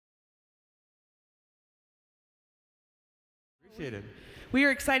Appreciate it. We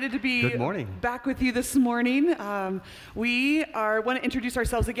are excited to be Good morning. back with you this morning. We want to introduce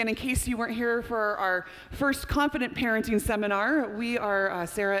ourselves again in case you weren't here for our first Confident Parenting Seminar. We are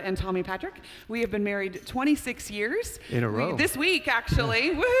Sarah and Tommy Patrick. We have been married 26 years. In a row. This week, actually.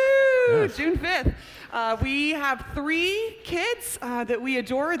 Yes. Woohoo! Yes. June 5th. We have 3 kids that we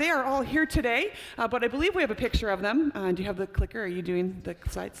adore. They are all here today, but I believe we have a picture of them. Do you have the clicker? Are you doing the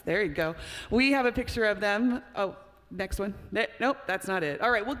slides? There you go. We have a picture of them. Oh. Next one. Nope, that's not it. All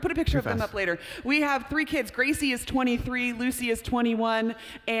right, we'll put a picture of them up later. We have 3 kids. Gracie is 23, Lucy is 21,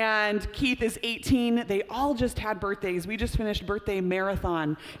 and Keith is 18. They all just had birthdays. We just finished birthday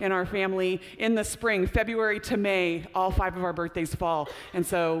marathon in our family in the spring, February to May. All 5 of our birthdays fall. And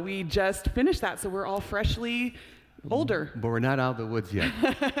so we just finished that, so we're all freshly older. But we're not out of the woods yet.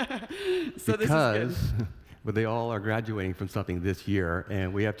 So this is good. But they all are graduating from something this year,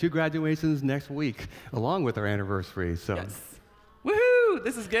 and we have 2 graduations next week, along with our anniversary. So, yes. Woohoo!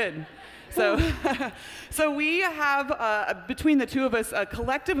 This is good. So, so we have, between the 2 of us, a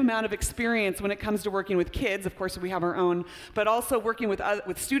collective amount of experience when it comes to working with kids. Of course, we have our own, but also working with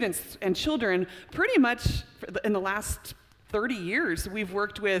students and children pretty much in the last 30 years. We've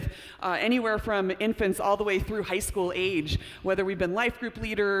worked with anywhere from infants all the way through high school age, whether we've been life group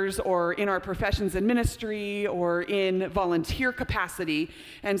leaders or in our professions in ministry or in volunteer capacity.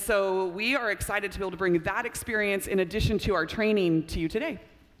 And so we are excited to be able to bring that experience in addition to our training to you today.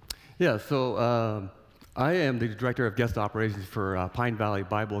 Yeah, so I am the Director of Guest Operations for Pine Valley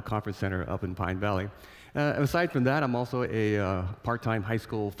Bible Conference Center up in Pine Valley. Aside from that, I'm also a part-time high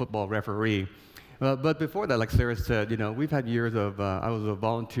school football referee. But before that, like Sarah said, you know, we've had years of, I was a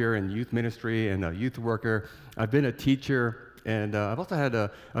volunteer in youth ministry and a youth worker. I've been a teacher, and I've also had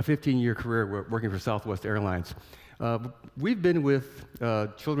a 15-year career working for Southwest Airlines. We've been with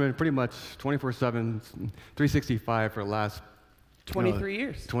children pretty much 24/7, 365 for the last 23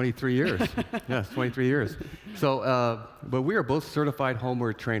 years. 23 years. Yes, 23 years. So, but we are both certified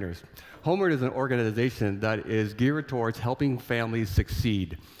HomeWord trainers. HomeWord is an organization that is geared towards helping families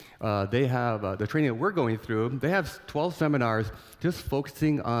succeed. They have the training that we're going through. They have 12 seminars just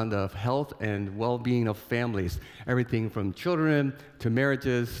focusing on the health and well-being of families, everything from children to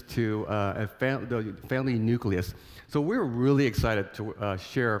marriages to the family nucleus. So we're really excited to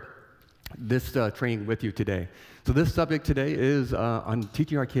share this training with you today. So this subject today is on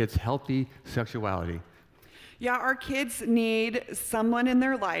teaching our kids healthy sexuality. Yeah, our kids need someone in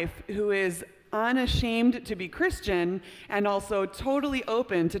their life who is unashamed to be Christian and also totally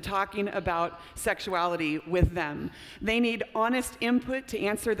open to talking about sexuality with them. They need honest input to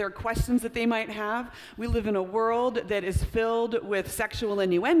answer their questions that they might have. We live in a world that is filled with sexual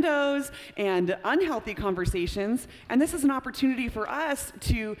innuendos and unhealthy conversations, and this is an opportunity for us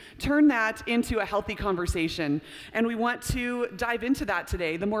to turn that into a healthy conversation. And we want to dive into that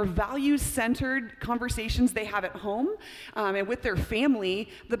today. The more values-centered conversations they have at home and with their family,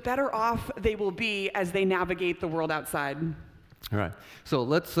 the better off they will be as they navigate the world outside. All right. So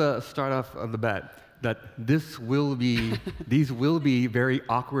let's start off on the bat that these will be very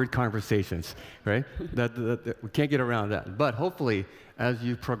awkward conversations, right? that we can't get around that. But hopefully, as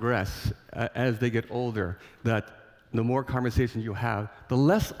you progress, as they get older, that the more conversations you have, the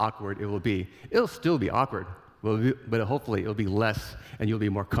less awkward it will be. It'll still be awkward, but hopefully it'll be less, and you'll be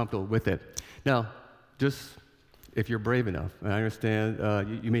more comfortable with it. Now, just if you're brave enough, and I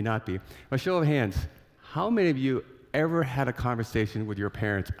understand you may not be. By show of hands, how many of you ever had a conversation with your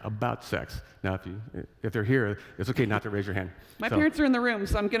parents about sex? Now, if they're here, it's okay not to raise your hand. My parents are in the room,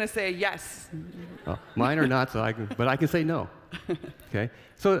 so I'm going to say yes. Oh, mine are not, but I can say no. Okay?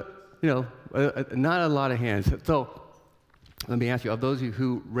 So, you know, not a lot of hands. So let me ask you, of those of you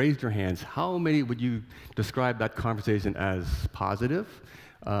who raised your hands, how many would you describe that conversation as positive,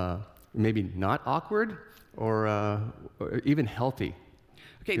 maybe not awkward, or even healthy?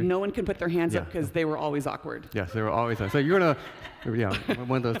 Okay, no one can put their hands up because they were always awkward. Yes, they were always. So you're gonna, yeah,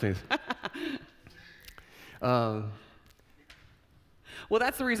 one of those things. Well,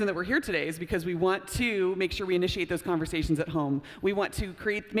 that's the reason that we're here today, is because we want to make sure we initiate those conversations at home. We want to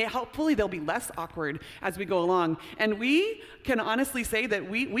hopefully they'll be less awkward as we go along. And we can honestly say that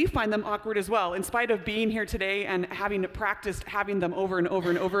we find them awkward as well, in spite of being here today and having practiced having them over and over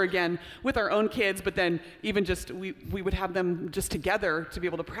and over again with our own kids, but then even just, we would have them just together to be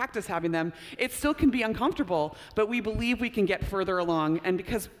able to practice having them. It still can be uncomfortable, but we believe we can get further along. And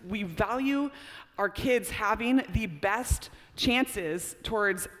because we value our kids having the best chances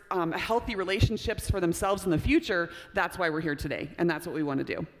towards healthy relationships for themselves in the future, that's why we're here today, and that's what we want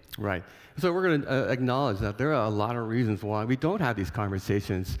to do. Right. So we're going to acknowledge that there are a lot of reasons why we don't have these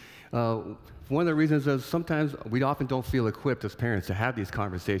conversations. One of the reasons is sometimes we often don't feel equipped as parents to have these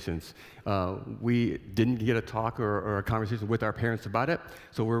conversations. We didn't get a talk or a conversation with our parents about it,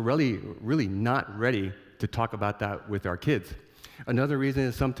 so we're really not ready to talk about that with our kids. Another reason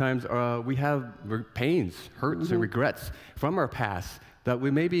is sometimes we have pains, hurts, and regrets from our past that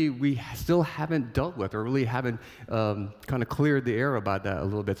we still haven't dealt with or really haven't kind of cleared the air about that a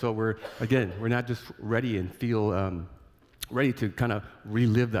little bit. So we're not just ready and feel ready to kind of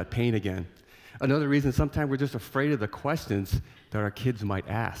relive that pain again. Another reason, sometimes we're just afraid of the questions that our kids might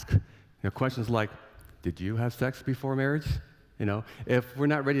ask. Questions like, did you have sex before marriage? If we're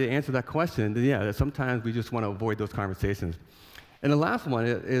not ready to answer that question, then yeah, sometimes we just want to avoid those conversations. And the last one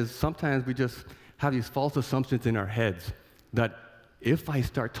is sometimes we just have these false assumptions in our heads that if I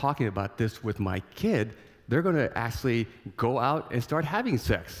start talking about this with my kid, they're going to actually go out and start having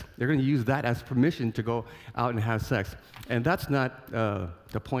sex. They're going to use that as permission to go out and have sex. And that's not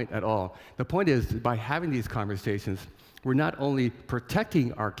the point at all. The point is, by having these conversations, we're not only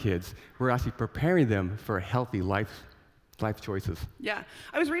protecting our kids, we're actually preparing them for healthy life choices. Yeah,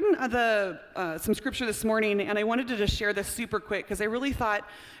 I was reading some scripture this morning, and I wanted to just share this super quick because I really thought,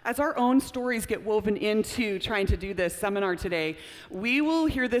 as our own stories get woven into trying to do this seminar today, we will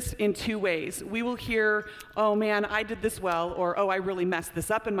hear this in two ways. We will hear, oh man, I did this well, or oh, I really messed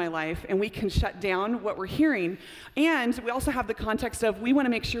this up in my life, and we can shut down what we're hearing. And we also have the context of we want to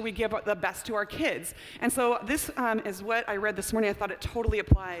make sure we give the best to our kids. And so this is what I read this morning. I thought it totally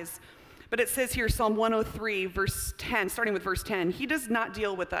applies. But it says here, Psalm 103, verse 10, starting with verse 10, He does not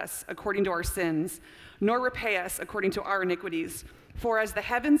deal with us according to our sins, nor repay us according to our iniquities. For as the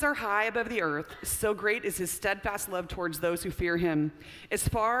heavens are high above the earth, so great is His steadfast love towards those who fear Him. As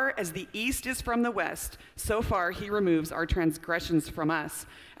far as the east is from the west, so far He removes our transgressions from us.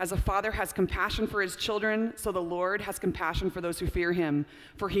 As a father has compassion for his children, so the Lord has compassion for those who fear Him.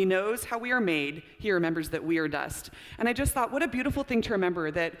 For He knows how we are made. He remembers that we are dust. And I just thought, what a beautiful thing to remember,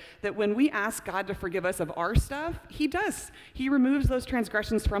 that when we ask God to forgive us of our stuff, He does. He removes those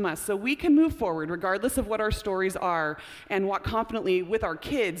transgressions from us. So we can move forward, regardless of what our stories are, and walk confidently with our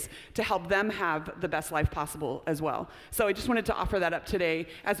kids to help them have the best life possible as well. So I just wanted to offer that up today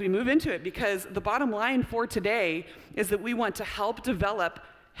as we move into it, because the bottom line for today is that we want to help develop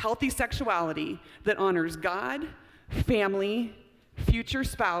healthy sexuality that honors God, family, future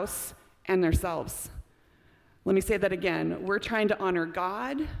spouse, and themselves. Let me say that again. We're trying to honor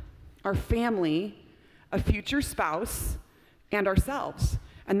God, our family, a future spouse, and ourselves.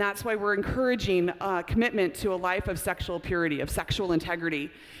 And that's why we're encouraging a commitment to a life of sexual purity, of sexual integrity.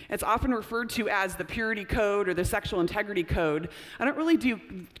 It's often referred to as the purity code or the sexual integrity code. I don't really do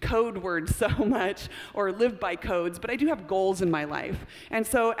code words so much or live by codes, but I do have goals in my life. And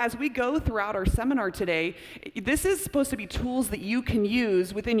so as we go throughout our seminar today, this is supposed to be tools that you can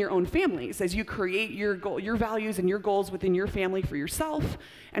use within your own families as you create your values and your goals within your family for yourself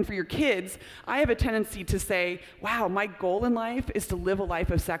and for your kids. I have a tendency to say, wow, my goal in life is to live a life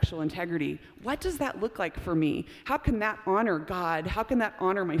of sexual integrity. What does that look like for me? How can that honor God? How can that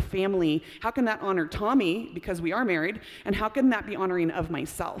honor my family? How can that honor Tommy, because we are married? And how can that be honoring of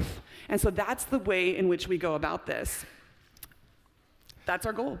myself? And so that's the way in which we go about this. That's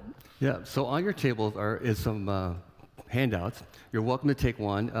our goal. Yeah, so on your tables is some handouts. You're welcome to take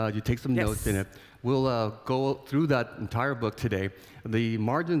one. You take some notes in it. We'll go through that entire book today. The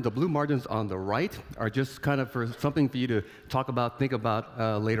blue margins on the right are just kind of for something for you to talk about, think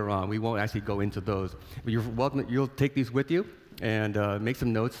about later on. We won't actually go into those. But you're welcome. You'll take these with you and make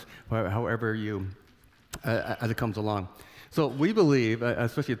some notes, however as it comes along. So we believe,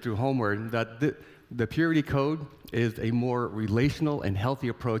 especially through HomeWord, that the purity code is a more relational and healthy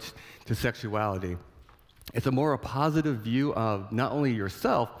approach to sexuality. It's a more positive view of not only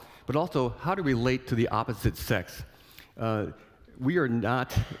yourself, but also how to relate to the opposite sex.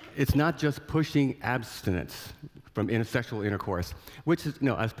 It's not just pushing abstinence from sexual intercourse, which is,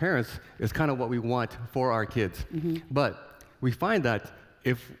 as parents, is kind of what we want for our kids. Mm-hmm. But we find that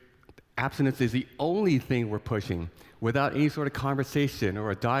if abstinence is the only thing we're pushing, without any sort of conversation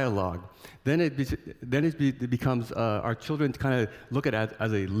or a dialogue, then it becomes our children kind of look at it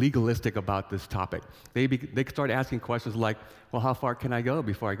as a legalistic about this topic. They start asking questions like, well, how far can I go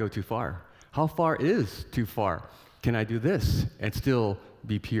before I go too far? How far is too far? Can I do this and still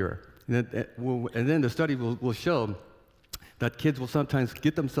be pure? And then the study will show that kids will sometimes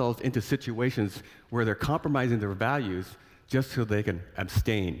get themselves into situations where they're compromising their values just so they can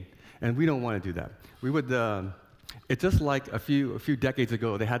abstain. And we don't want to do that. We would It's just like a few decades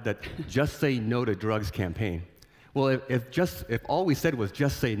ago, they had that "Just Say No to Drugs" campaign. Well, if all we said was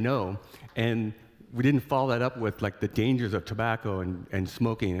 "just say no," and we didn't follow that up with like the dangers of tobacco and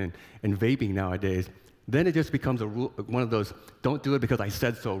smoking and vaping nowadays, then it just becomes a rule, one of those "don't do it because I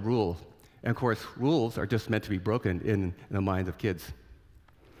said so" rules. And of course, rules are just meant to be broken in the minds of kids.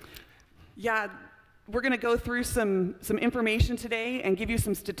 Yeah. We're going to go through some information today and give you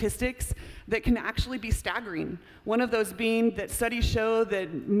some statistics that can actually be staggering. One of those being that studies show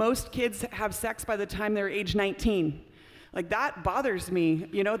that most kids have sex by the time they're age 19. Like, that bothers me.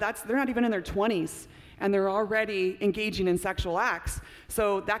 You know, they're not even in their 20s, and they're already engaging in sexual acts.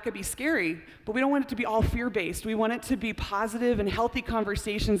 So that could be scary, but we don't want it to be all fear-based. We want it to be positive and healthy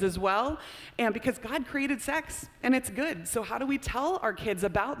conversations as well, and because God created sex, and it's good. So how do we tell our kids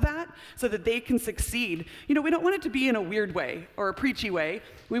about that so that they can succeed? You know, we don't want it to be in a weird way or a preachy way.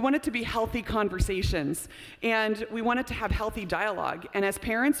 We want it to be healthy conversations, and we want it to have healthy dialogue. And as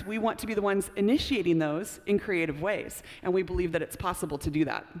parents, we want to be the ones initiating those in creative ways, and we believe that it's possible to do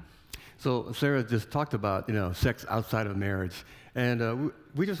that. So Sarah just talked about, sex outside of marriage, and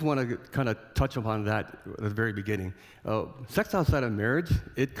we just want to kind of touch upon that at the very beginning. Sex outside of marriage,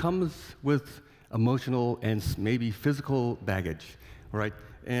 it comes with emotional and maybe physical baggage, right?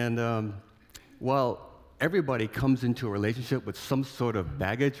 And while everybody comes into a relationship with some sort of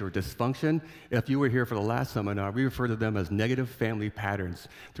baggage or dysfunction, if you were here for the last seminar, we refer to them as negative family patterns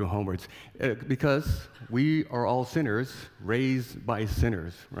through HomeWords, because we are all sinners raised by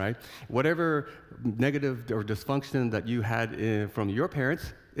sinners, right? Whatever negative or dysfunction that you had from your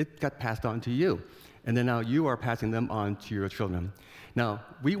parents, it got passed on to you. And then now you are passing them on to your children. Now,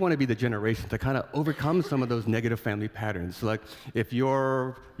 we want to be the generation to kind of overcome some of those negative family patterns. Like, if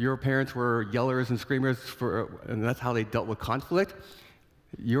your parents were yellers and screamers, and that's how they dealt with conflict,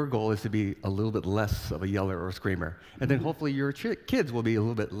 your goal is to be a little bit less of a yeller or a screamer. And then hopefully your kids will be a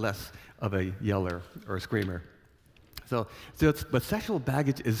little bit less of a yeller or a screamer. But sexual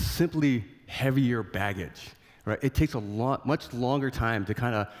baggage is simply heavier baggage. Right? It takes a much longer time to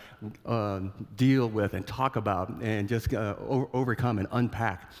kind of deal with and talk about and just overcome and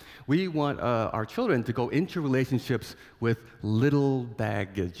unpack. We want our children to go into relationships with little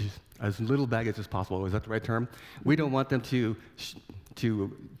baggage, as little baggage as possible. Is that the right term? We don't want them to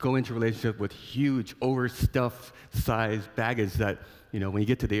go into a relationship with huge, overstuffed size baggage that, when you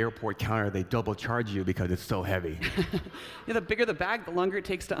get to the airport counter, they double charge you because it's so heavy. Yeah, the bigger the bag, the longer it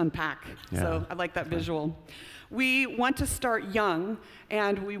takes to unpack. Yeah. So I like that visual. We want to start young,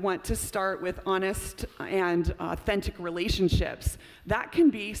 and we want to start with honest and authentic relationships. That can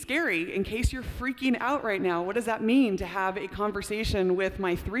be scary. In case you're freaking out right now, what does that mean to have a conversation with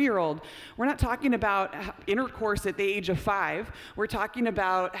my 3-year-old? We're not talking about intercourse at the age of 5. We're talking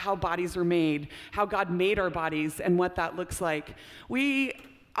about how bodies are made, how God made our bodies, and what that looks like. We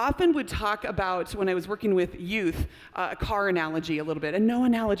often would talk about, when I was working with youth, a car analogy a little bit. And no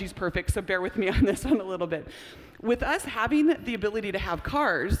analogy is perfect, so bear with me on this one a little bit. With us having the ability to have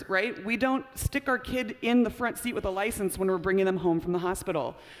cars, right, we don't stick our kid in the front seat with a license when we're bringing them home from the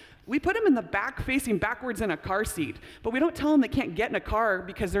hospital. We put them in the back, facing backwards in a car seat, but we don't tell them they can't get in a car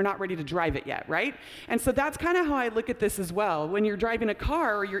because they're not ready to drive it yet, right? And so that's kind of how I look at this as well. When you're driving a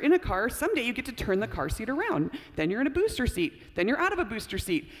car or you're in a car, someday you get to turn the car seat around. Then you're in a booster seat. Then you're out of a booster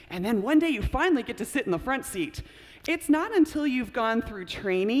seat. And then one day you finally get to sit in the front seat. It's not until you've gone through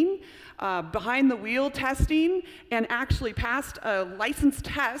training, behind the wheel testing, and actually passed a license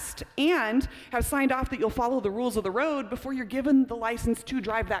test and have signed off that you'll follow the rules of the road before you're given the license to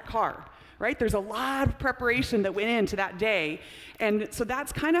drive that car, right? There's a lot of preparation that went into that day. And so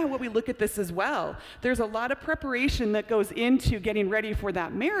that's kind of what we look at this as well. There's a lot of preparation that goes into getting ready for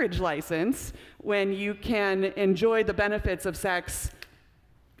that marriage license when you can enjoy the benefits of sex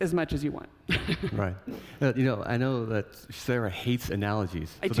as much as you want. Right. I know that Sarah hates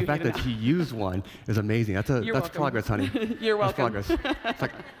analogies. So the fact that she used one is amazing. That's progress, honey. You're welcome. That's progress. It's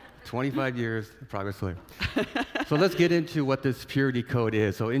like 25 years of progress later. So let's get into what this purity code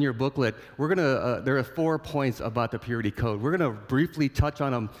is. So in your booklet, we're gonna there are 4 points about the purity code. We're gonna briefly touch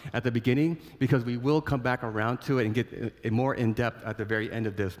on them at the beginning because we will come back around to it and get more in depth at the very end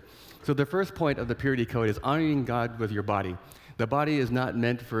of this. So the first point of the purity code is honoring God with your body. The body is not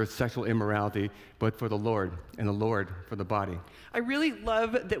meant for sexual immorality, but for the Lord, and the Lord for the body. I really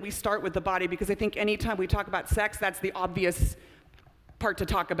love that we start with the body because I think anytime we talk about sex, that's the obvious part to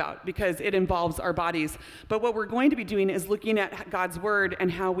talk about because it involves our bodies. But what we're going to be doing is looking at God's word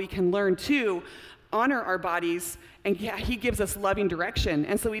and how we can learn to honor our bodies, and yeah, he gives us loving direction.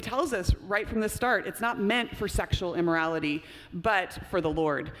 And so he tells us right from the start, it's not meant for sexual immorality, but for the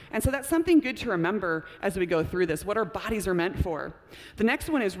Lord. And so that's something good to remember as we go through this, what our bodies are meant for. The next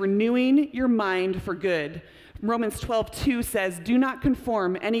one is renewing your mind for good. Romans 12:2 says, "Do not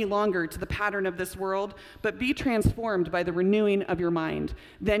conform any longer to the pattern of this world, but be transformed by the renewing of your mind.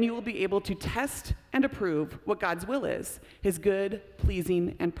 Then you will be able to test and approve what God's will is, his good,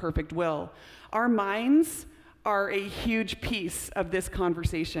 pleasing, and perfect will." Our minds are a huge piece of this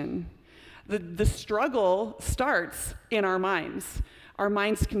conversation. The struggle starts in our minds. Our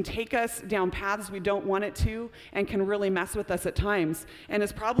minds can take us down paths we don't want it to and can really mess with us at times. And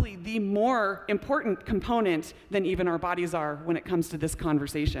is probably the more important component than even our bodies are when it comes to this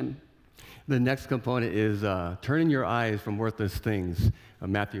conversation. The next component is turning your eyes from worthless things,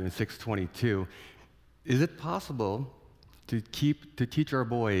 Matthew 6:22. Is it possible to teach our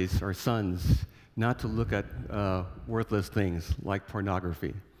boys, our sons, not to look at worthless things like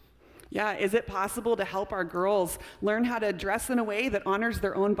pornography? Yeah, is it possible to help our girls learn how to dress in a way that honors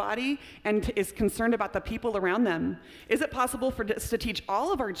their own body and is concerned about the people around them? Is it possible for us to teach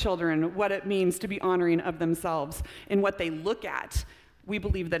all of our children what it means to be honoring of themselves in what they look at? We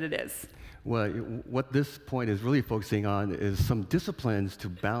believe that it is. Well, what this point is really focusing on is some disciplines to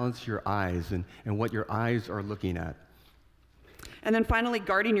balance your eyes and what your eyes are looking at. And then finally,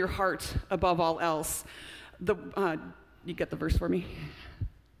 guarding your heart above all else. You get the verse for me?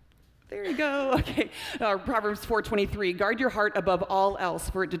 There you go. Okay. Proverbs 4:23, "Guard your heart above all else,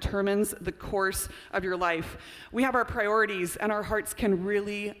 for it determines the course of your life." We have our priorities, and our hearts can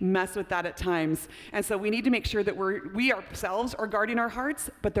really mess with that at times. And so we need to make sure that we ourselves are guarding our hearts,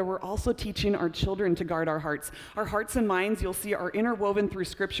 but that we're also teaching our children to guard our hearts. Our hearts and minds, you'll see, are interwoven through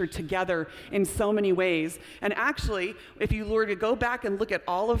Scripture together in so many ways. And actually, if you were to go back and look at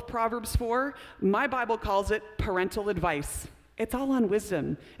all of Proverbs 4, my Bible calls it parental advice. It's all on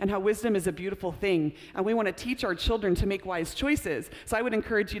wisdom and how wisdom is a beautiful thing. And we want to teach our children to make wise choices. So I would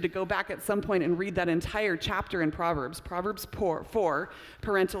encourage you to go back at some point and read that entire chapter in Proverbs 4,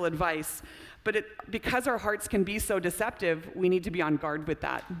 parental advice. But because our hearts can be so deceptive, we need to be on guard with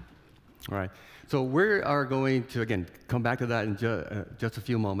that. All right. So we are going to, again, come back to that in just a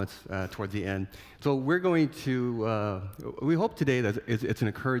few moments towards the end. So we're going to, we hope today that it's an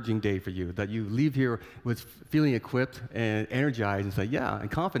encouraging day for you, that you leave here with feeling equipped and energized and say, yeah, and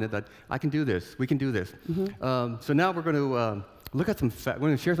confident that I can do this, we can do this. Mm-hmm. So now we're going to look at we're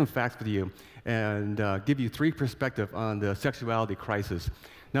going to share some facts with you and give you 3 perspectives on the sexuality crisis.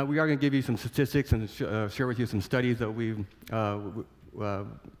 Now we are going to give you some statistics and share with you some studies that we've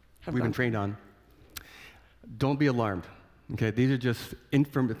been trained on. Don't be alarmed. Okay, these are just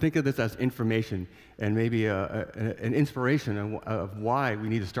think of this as information and maybe an inspiration of why we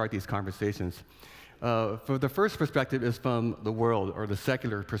need to start these conversations. For the first perspective is from the world or the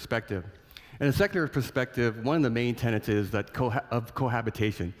secular perspective. In a secular perspective, one of the main tenets is that of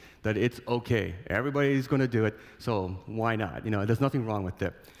cohabitation, that it's okay. Everybody's going to do it, so why not? You know, there's nothing wrong with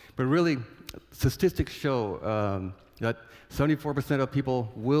it. But really, statistics show that 74% of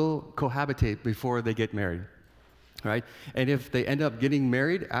people will cohabitate before they get married, right? And if they end up getting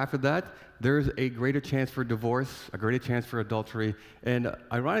married after that, there's a greater chance for divorce, a greater chance for adultery, and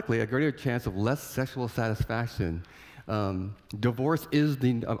ironically, a greater chance of less sexual satisfaction. Adultery is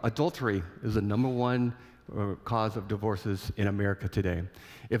the #1 cause of divorces in America today.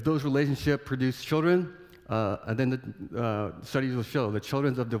 If those relationships produce children, and then the studies will show that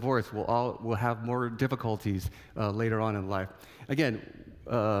children of divorce will have more difficulties later on in life. Again,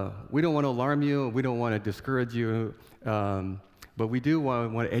 we don't want to alarm you, we don't want to discourage you, but we do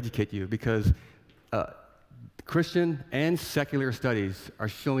want to educate you because Christian and secular studies are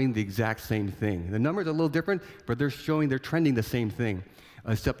showing the exact same thing. The numbers are a little different, but they're trending the same thing,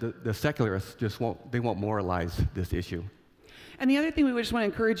 except the secularists won't moralize this issue. And the other thing we just want to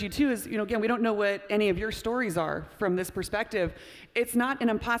encourage you too is, again, we don't know what any of your stories are from this perspective. It's not an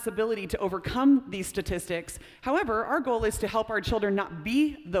impossibility to overcome these statistics. However, our goal is to help our children not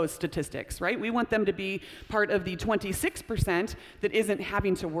be those statistics, right? We want them to be part of the 26% that isn't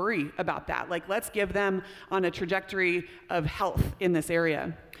having to worry about that. Like, let's give them on a trajectory of health in this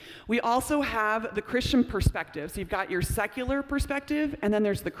area. We also have the Christian perspective. So you've got your secular perspective, and then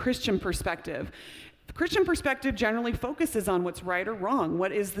there's the Christian perspective. The Christian perspective generally focuses on what's right or wrong,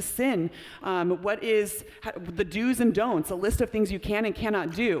 what is the sin, what is the do's and don'ts, a list of things you can and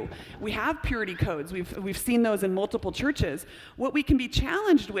cannot do. We have purity codes. We've seen those in multiple churches. What we can be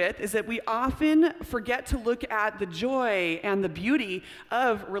challenged with is that we often forget to look at the joy and the beauty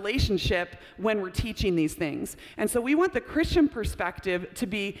of relationship when we're teaching these things. And so we want the Christian perspective to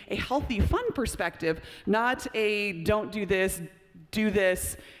be a healthy, fun perspective, not a don't do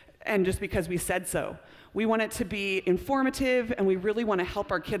this, and just because we said so. We want it to be informative, and we really want to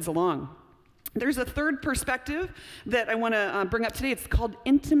help our kids along. There's a third perspective that I want to bring up today. It's called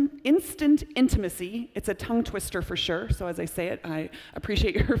instant intimacy. It's a tongue twister for sure, so as I say it, I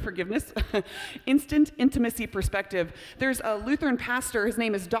appreciate your forgiveness. Instant intimacy perspective. There's a Lutheran pastor, his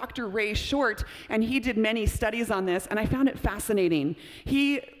name is Dr. Ray Short, and he did many studies on this, and I found it fascinating.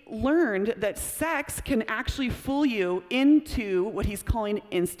 He learned that sex can actually fool you into what he's calling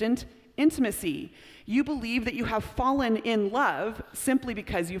instant intimacy. You believe that you have fallen in love simply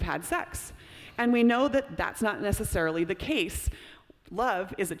because you've had sex. And we know that that's not necessarily the case.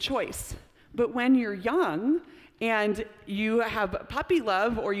 Love is a choice. But when you're young and you have puppy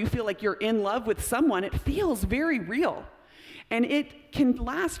love or you feel like you're in love with someone, it feels very real. And it can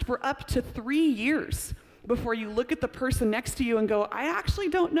last for up to 3 years before you look at the person next to you and go, I actually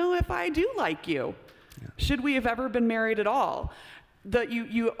don't know if I do like you. Yeah. Should we have ever been married at all?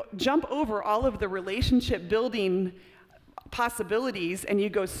 You jump over all of the relationship building possibilities and you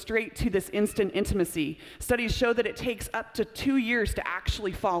go straight to this instant intimacy. Studies show that it takes up to 2 years to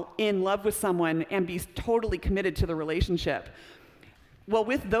actually fall in love with someone and be totally committed to the relationship. Well,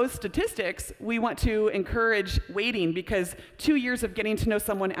 with those statistics, we want to encourage waiting, because 2 years of getting to know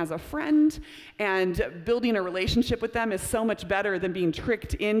someone as a friend and building a relationship with them is so much better than being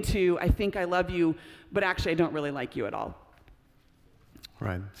tricked into, I think I love you, but actually I don't really like you at all.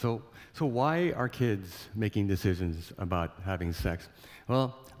 Right. So why are kids making decisions about having sex?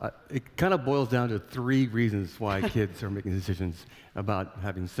 Well, it kind of boils down to 3 reasons why kids are making decisions about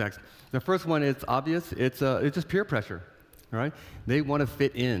having sex. The first one is obvious. It's just peer pressure. Right? They want to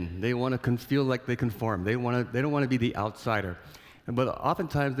fit in. They want to feel like they conform. They don't want to be the outsider. But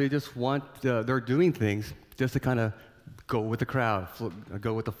oftentimes they just want, they're doing things just to kind of go with the crowd,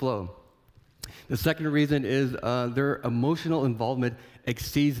 go with the flow. The second reason is their emotional involvement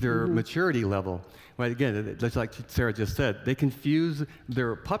exceeds their maturity level. Right? Again, just like Sarah just said, they confuse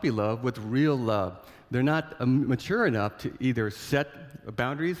their puppy love with real love. They're not mature enough to either set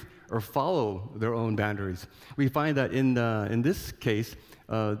boundaries or follow their own boundaries. We find that in this case,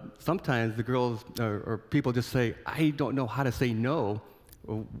 sometimes the girls or people just say, I don't know how to say no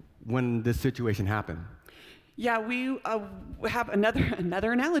when this situation happened. Yeah, we have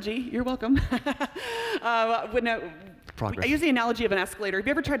another analogy. You're welcome. I use the analogy of an escalator. Have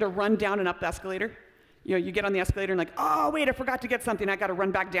you ever tried to run down and up the escalator? You know, you get on the escalator and like, oh, wait, I forgot to get something. I got to run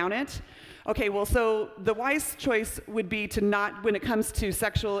back down it. Okay, well, so the wise choice would be to not, when it comes to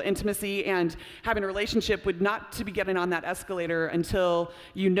sexual intimacy and having a relationship, would not to be getting on that escalator until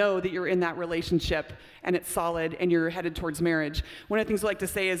you know that you're in that relationship and it's solid and you're headed towards marriage. One of the things I like to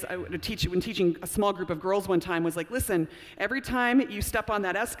say is, when teaching a small group of girls one time was like, listen, every time you step on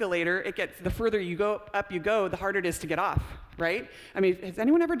that escalator, the further you go up you go, the harder it is to get off. Right? I mean, has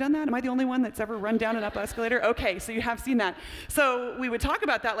anyone ever done that? Am I the only one that's ever run down and up an escalator? Okay, so you have seen that. So we would talk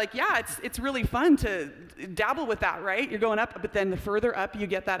about that, like, yeah, it's really fun to dabble with that, right? You're going up, but then the further up you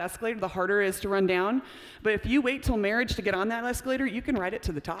get that escalator, the harder it is to run down. But if you wait till marriage to get on that escalator, you can ride it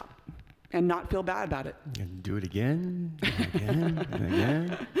to the top and not feel bad about it. And do it again, and again, and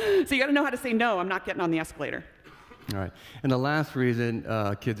again. So you got to know how to say, no, I'm not getting on the escalator. All right. And the last reason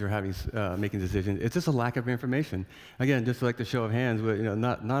kids are making decisions, it's just a lack of information. Again, just like the show of hands,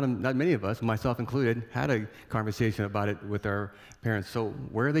 not many of us, myself included, had a conversation about it with our parents. So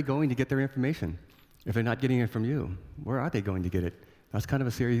where are they going to get their information? If they're not getting it from you, where are they going to get it? That's kind of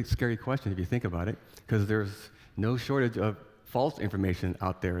a scary question if you think about it, because there's no shortage of false information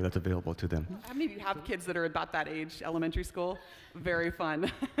out there that's available to them. How many of you have kids that are about that age, elementary school? Very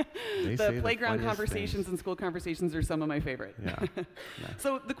fun. The playground conversations and school conversations are some of my favorite. Yeah. Yeah.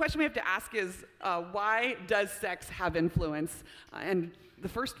 So the question we have to ask is, why does sex have influence? And the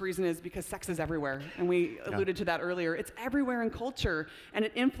first reason is because sex is everywhere, and we alluded to that earlier. It's everywhere in culture, and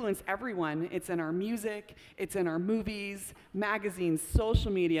it influences everyone. It's in our music, it's in our movies, magazines,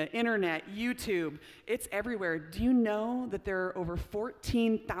 social media, internet, YouTube. It's everywhere. Do you know that there are over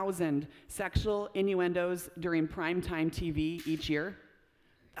 14,000 sexual innuendos during primetime TV each year?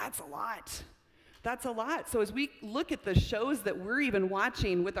 That's a lot. That's a lot. So as we look at the shows that we're even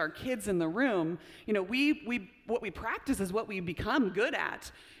watching with our kids in the room, you know, what we practice is what we become good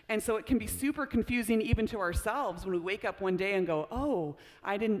at. And so it can be super confusing even to ourselves when we wake up one day and go, oh,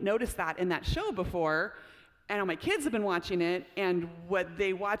 I didn't notice that in that show before. And all my kids have been watching it, and what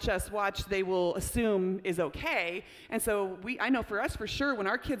they watch us watch, they will assume is okay. And so I know for us, for sure, when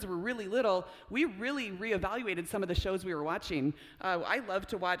our kids were really little, we really reevaluated some of the shows we were watching. I love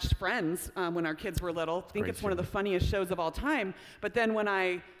to watch Friends when our kids were little. I think it's one of the funniest shows of all time. But then when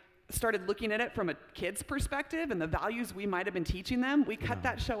I started looking at it from a kid's perspective and the values we might have been teaching them, we cut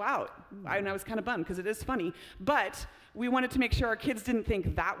that show out. And I was kind of bummed because it is funny. But we wanted to make sure our kids didn't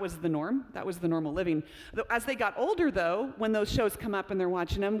think that was the norm, that was the normal living. As they got older, though, when those shows come up and they're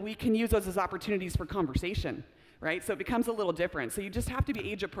watching them, we can use those as opportunities for conversation, right? So it becomes a little different. So you just have to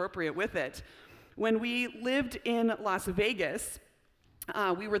be age appropriate with it. When we lived in Las Vegas,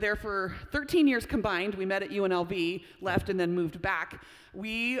 we were there for 13 years combined. We met at UNLV, left, and then moved back.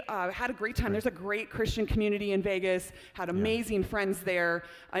 We had a great time. There's a great Christian community in Vegas, had amazing friends there.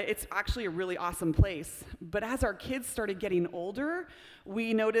 It's actually a really awesome place. But as our kids started getting older,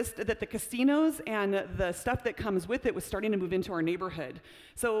 we noticed that the casinos and the stuff that comes with it was starting to move into our neighborhood.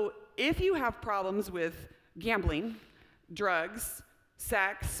 So if you have problems with gambling, drugs,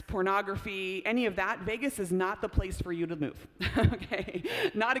 sex, pornography, any of that, Vegas is not the place for you to move, okay?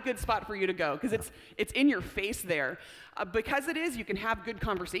 Not a good spot for you to go, because it's in your face there. Because it is, you can have good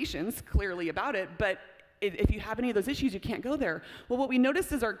conversations, clearly, about it, but if you have any of those issues, you can't go there. Well, what we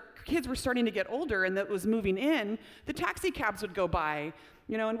noticed is our kids were starting to get older, and that was moving in, the taxi cabs would go by,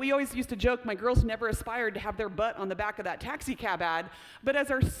 you know, and we always used to joke, my girls never aspired to have their butt on the back of that taxi cab ad. But as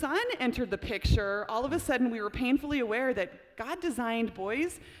our son entered the picture, all of a sudden we were painfully aware that God designed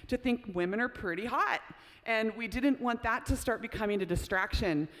boys to think women are pretty hot. And we didn't want that to start becoming a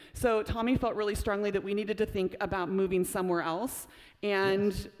distraction. So Tommy felt really strongly that we needed to think about moving somewhere else.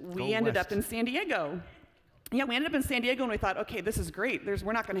 And we ended up in San Diego. Yeah, we ended up in San Diego, and we thought, okay, this is great.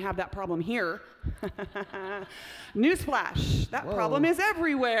 We're not going to have that problem here. Newsflash, that problem is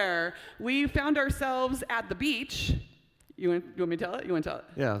everywhere. We found ourselves at the beach. You want me to tell it? You want to tell it?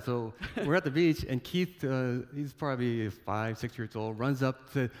 Yeah, so we're at the beach, and Keith, he's probably 5, 6 years old, runs up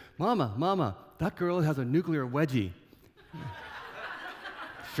to, Mama, that girl has a nuclear wedgie.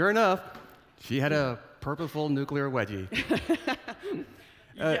 Sure enough, she had a purposeful nuclear wedgie.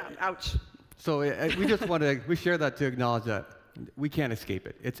 Yeah, ouch. So we share that to acknowledge that we can't escape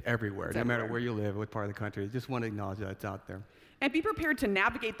it. It's everywhere, no matter where you live, what part of the country. Just want to acknowledge that it's out there. And be prepared to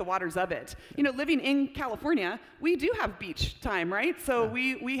navigate the waters of it. You know, living in California, we do have beach time, right? So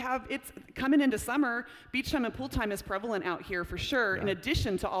we have, it's coming into summer, beach time and pool time is prevalent out here for sure, in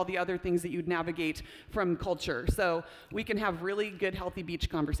addition to all the other things that you'd navigate from culture. So we can have really good, healthy beach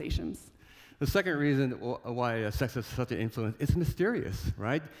conversations. The second reason why sex is such an influence, it's mysterious,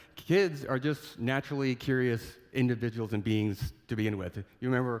 right? Kids are just naturally curious individuals and beings to begin with. You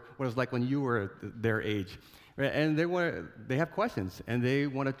remember what it was like when you were their age, right? And they have questions, and they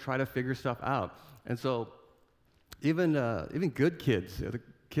want to try to figure stuff out. And so even good kids, the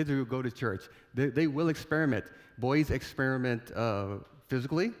kids who go to church, they will experiment. Boys experiment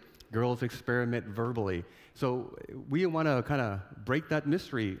physically, girls experiment verbally. So we want to kind of break that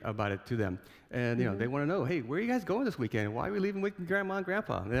mystery about it to them. And you know, they want to know, hey, where are you guys going this weekend? Why are we leaving with Grandma and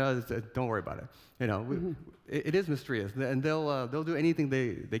Grandpa? You know, don't worry about it. You know, it is mysterious, and they'll do anything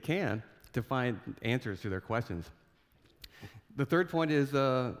they can to find answers to their questions. The third point is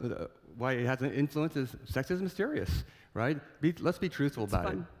why it has an influence is sex is mysterious, right? Let's be truthful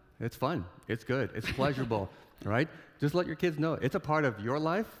about it. It's fun. It's good. It's pleasurable, right? Just let your kids know it's a part of your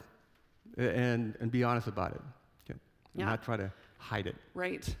life. And be honest about it. Okay? Not try to hide it.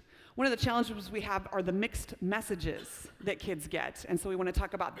 Right. One of the challenges we have are the mixed messages that kids get. And so we want to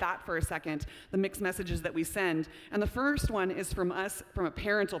talk about that for a second, the mixed messages that we send. And the first one is from us, from a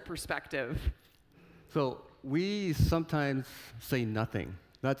parental perspective. So we sometimes say nothing.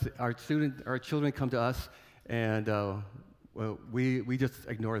 That's our children come to us, and we just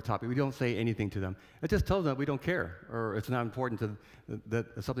ignore the topic. We don't say anything to them. It just tells them we don't care, or it's not important to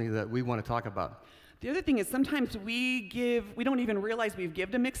something that we want to talk about. The other thing is sometimes we don't even realize we've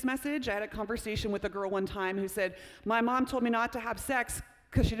given a mixed message. I had a conversation with a girl one time who said, my mom told me not to have sex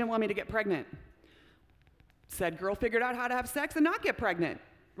because she didn't want me to get pregnant. Said girl figured out how to have sex and not get pregnant,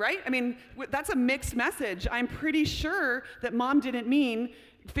 right? I mean, that's a mixed message. I'm pretty sure that mom didn't mean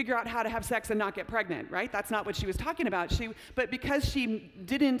figure out how to have sex and not get pregnant, right? That's not what she was talking about. But because she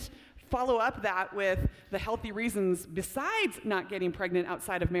didn't follow up that with the healthy reasons besides not getting pregnant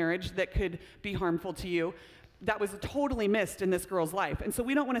outside of marriage that could be harmful to you, that was totally missed in this girl's life. And so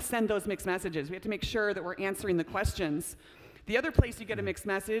we don't want to send those mixed messages. We have to make sure that we're answering the questions. The other place you get a mixed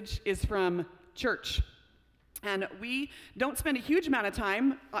message is from church. And we don't spend a huge amount of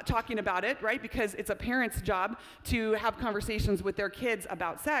time talking about it, right? Because it's a parent's job to have conversations with their kids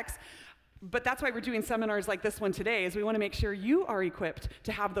about sex. But that's why we're doing seminars like this one today, is we want to make sure you are equipped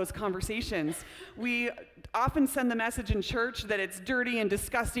to have those conversations. We often send the message in church that it's dirty and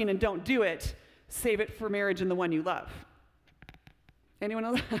disgusting and don't do it. Save it for marriage and the one you love. Anyone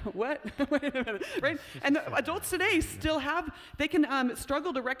else? What? Wait a minute, right? And the adults today still they can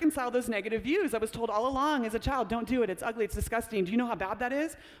struggle to reconcile those negative views. I was told all along as a child, don't do it, it's ugly, it's disgusting. Do you know how bad that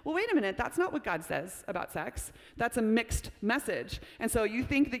is? Well, wait a minute, that's not what God says about sex. That's a mixed message. And so you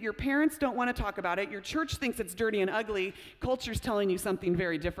think that your parents don't want to talk about it, your church thinks it's dirty and ugly, culture's telling you something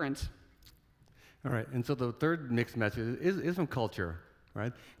very different. All right, and so the third mixed message is from culture.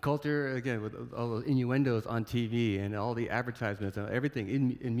 Right? Culture, again, with all the innuendos on TV and all the advertisements and everything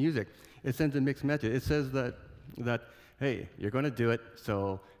in music, it sends a mixed message. It says that hey, you're going to do it,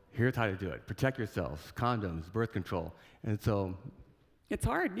 so here's how to do it. Protect yourselves, condoms, birth control. And so it's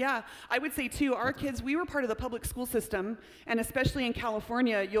hard, yeah. I would say, too, our kids, we were part of the public school system, and especially in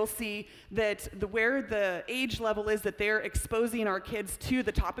California, you'll see that where the age level is that they're exposing our kids to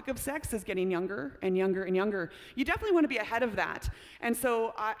the topic of sex is getting younger and younger and younger. You definitely want to be ahead of that. And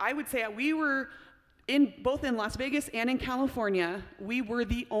so I would say we were, both in Las Vegas and in California, we were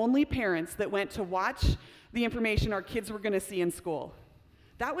the only parents that went to watch the information our kids were going to see in school.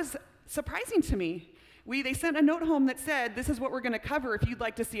 That was surprising to me. They sent a note home that said, this is what we're going to cover. If you'd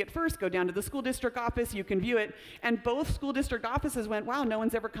like to see it first, go down to the school district office, you can view it. And both school district offices went, wow, no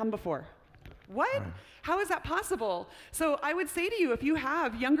one's ever come before. What? Right. How is that possible? So I would say to you, if you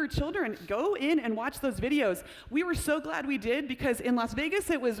have younger children, go in and watch those videos. We were so glad we did, because in Las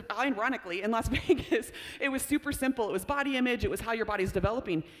Vegas, it was, ironically, in Las Vegas, it was super simple. It was body image. It was how your body's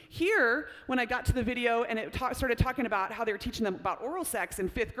developing. Here, when I got to the video and it started talking about how they were teaching them about oral sex in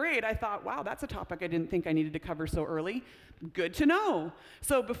 5th grade, I thought, wow, that's a topic I didn't think I needed to cover so early. Good to know.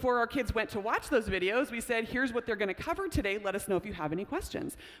 So before our kids went to watch those videos, we said, here's what they're going to cover today. Let us know if you have any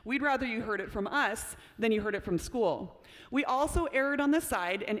questions. We'd rather you heard it from us than you heard it from school. We also erred on the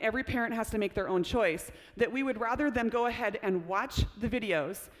side, and every parent has to make their own choice, that we would rather them go ahead and watch the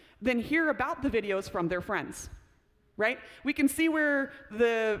videos than hear about the videos from their friends. Right? We can see where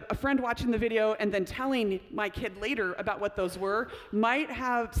a friend watching the video and then telling my kid later about what those were might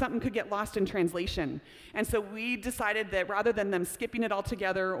have something could get lost in translation. And so we decided that rather than them skipping it all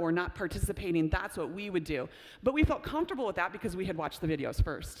together or not participating, that's what we would do. But we felt comfortable with that because we had watched the videos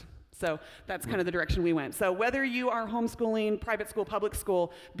first. So that's kind of the direction we went. So whether you are homeschooling, private school, public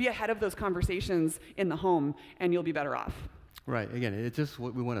school, be ahead of those conversations in the home and you'll be better off. Right. Again, it's just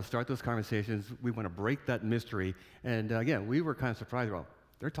what we want to start those conversations. We want to break that mystery. And again, we were kind of surprised. Well,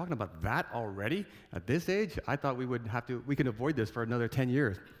 they're talking about that already at this age? I thought we could avoid this for another 10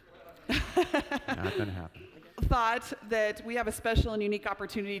 years. Not going to happen. Thought that we have a special and unique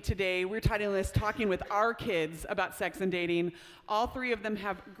opportunity today. We're titling this Talking with Our Kids About Sex and Dating. All three of them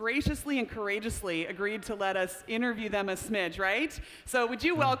have graciously and courageously agreed to let us interview them a smidge, right? So would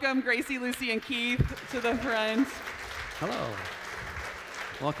you welcome Gracie, Lucy, and Keith to the front? Hello.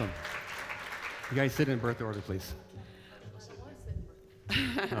 Welcome. You guys sit in birth order, please.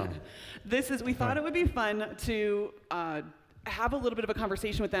 We thought it would be fun to have a little bit of a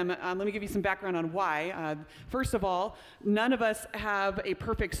conversation with them. Let me give you some background on why. First of all, none of us have a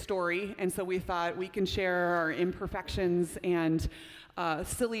perfect story, and so we thought we can share our imperfections and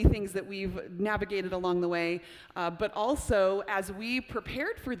silly things that we've navigated along the way. But also, as we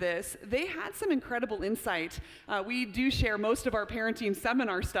prepared for this, they had some incredible insight. We do share most of our parenting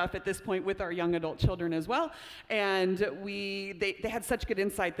seminar stuff at this point with our young adult children as well. And they had such good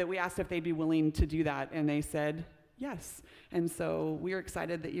insight that we asked if they'd be willing to do that, and they said yes. And so we're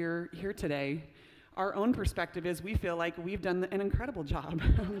excited that you're here today. Our own perspective is we feel like we've done an incredible job.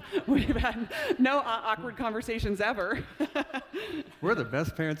 We've had no awkward conversations ever. We're the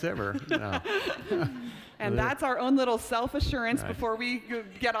best parents ever. No. And that's our own little self-assurance before we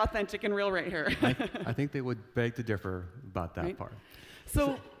get authentic and real right here. I think they would beg to differ about that part.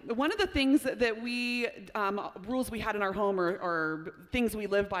 So one of the things that rules we had in our home or things we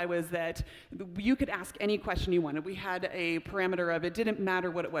live by was that you could ask any question you wanted. We had a parameter of it didn't matter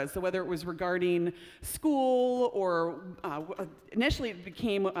what it was. So whether it was regarding school or initially it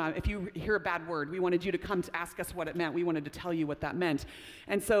became if you hear a bad word, we wanted you to come to ask us what it meant. We wanted to tell you what that meant.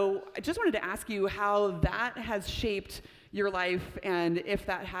 And so I just wanted to ask you how that has shaped your life and if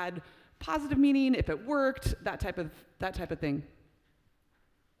that had positive meaning, if it worked, that type of thing.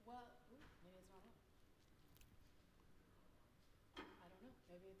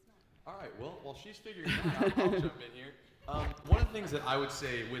 All right, well, while she's figuring that out, I'll jump in here. One of the things that I would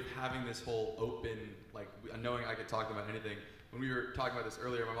say with having this whole open, like knowing I could talk about anything, when we were talking about this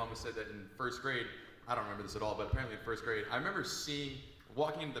earlier, my mom said that in first grade, I don't remember this at all, but apparently in first grade, I remember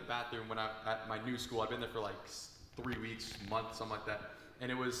walking into the bathroom when at my new school. I'd been there for like 3 weeks, month, something like that,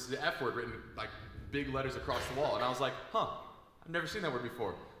 and it was the F word written like big letters across the wall, and I was like, huh, I've never seen that word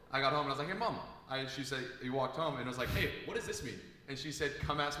before. I got home and I was like, hey mom, she said, you walked home and it was like, hey, what does this mean? And she said,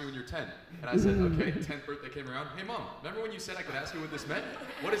 come ask me when you're 10. And I said, okay, 10th birthday came around. Hey mom, remember when you said I could ask you what this meant?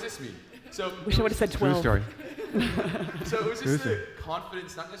 What does this mean? So Wish I would have said 12. True story. So it was just the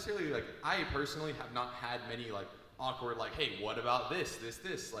confidence, not necessarily like, I personally have not had many like awkward, like, hey, what about this,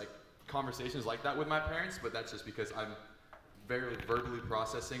 like conversations like that with my parents, but that's just because I'm very verbally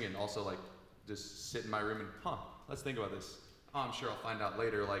processing and also like just sit in my room and, let's think about this. Oh, I'm sure I'll find out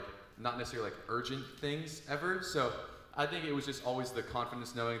later, like not necessarily like urgent things ever. So I think it was just always the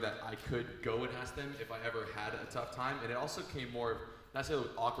confidence knowing that I could go and ask them if I ever had a tough time. And it also came more of, not necessarily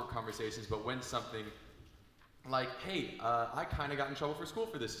with awkward conversations, but when something like, hey, I kind of got in trouble for school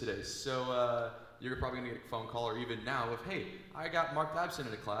for this today, so you're probably going to get a phone call, or even now of, hey, I got marked absent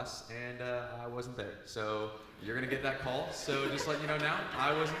in a class and I wasn't there, so you're going to get that call, so just letting you know now,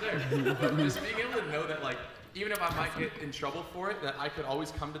 I wasn't there. But just being able to know that, like, even if I might get in trouble for it, that I could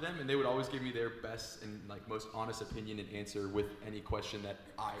always come to them and they would always give me their best and like most honest opinion and answer with any question that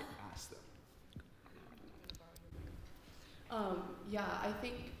I asked them. Yeah, I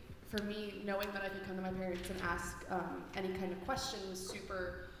think for me, knowing that I could come to my parents and ask any kind of question was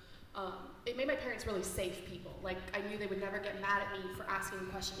super, it made my parents really safe people. Like, I knew they would never get mad at me for asking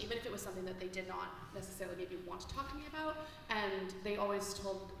a question, even if it was something that they did not necessarily maybe want to talk to me about. And they always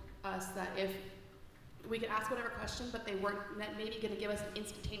told us that if we could ask whatever question, but they weren't maybe going to give us an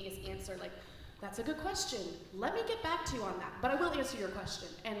instantaneous answer, like, that's a good question, let me get back to you on that, but I will answer your question,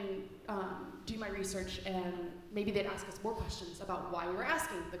 and do my research, and maybe they'd ask us more questions about why we were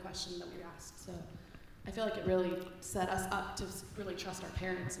asking the question that we were asked. So I feel like it really set us up to really trust our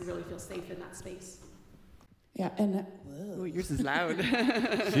parents and really feel safe in that space. Yeah, and Ooh, yours is loud.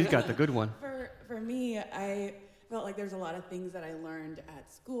 She's got the good one. for me, I felt like there's a lot of things that I learned at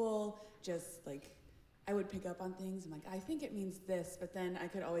school, just like I would pick up on things. I'm like, I think it means this, but then I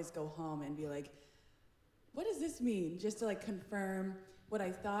could always go home and be like, what does this mean? Just to like confirm what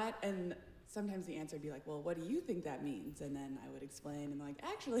I thought, and sometimes the answer would be like, well, what do you think that means? And then I would explain, and like,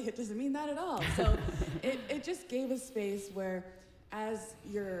 actually, it doesn't mean that at all. So it just gave a space where, as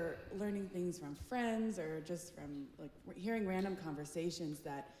you're learning things from friends or just from like hearing random conversations,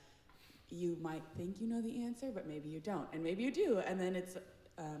 that you might think you know the answer, but maybe you don't, and maybe you do, and then it's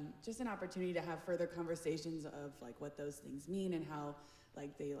just an opportunity to have further conversations of like what those things mean and how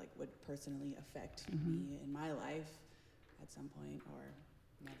like they like would personally affect me in my life at some point or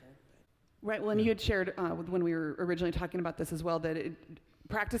never. Right, well, and you had shared when we were originally talking about this as well, that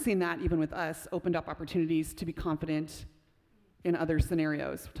practicing that even with us opened up opportunities to be confident in other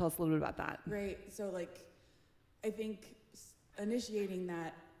scenarios. Tell us a little bit about that. Right, so like I think initiating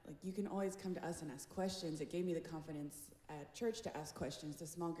that, like you can always come to us and ask questions. It gave me the confidence at church to ask questions to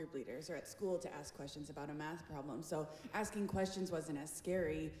small group leaders, or at school to ask questions about a math problem. So asking questions wasn't as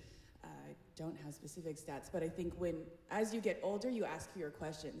scary. I don't have specific stats, but I think as you get older, you ask fewer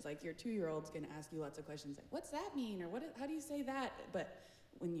questions. Like your 2-year-old's gonna ask you lots of questions like, what's that mean? Or how do you say that? But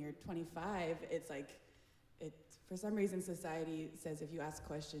when you're 25, it's like, for some reason society says if you ask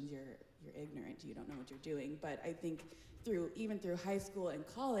questions, you're ignorant, you don't know what you're doing. But I think even through high school and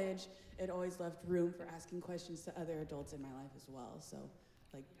college, it always left room for asking questions to other adults in my life as well. So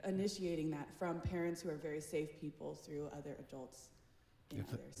like initiating that from parents who are very safe people through other adults in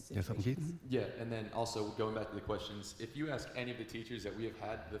other situations. Yeah, and then also going back to the questions, if you ask any of the teachers that we have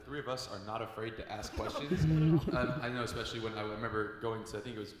had, the 3 of us are not afraid to ask questions. I know, especially when I remember going to, I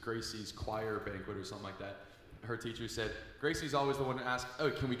think it was Gracie's choir banquet or something like that. Her teacher said, Gracie's always the one to ask,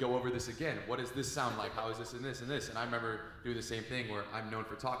 oh, can we go over this again? What does this sound like? How is this and this and this? And I remember doing the same thing where I'm known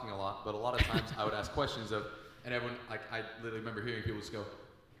for talking a lot, but a lot of times I would ask questions and everyone, like I literally remember hearing people just go,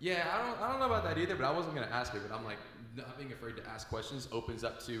 yeah, I don't know about that either, but I wasn't gonna ask it. But I'm like, not being afraid to ask questions opens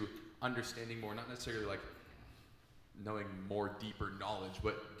up to understanding more, not necessarily like knowing more deeper knowledge,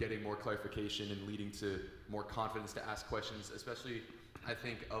 but getting more clarification and leading to more confidence to ask questions, especially I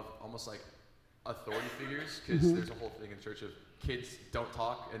think of almost like authority figures, because there's a whole thing in church of kids don't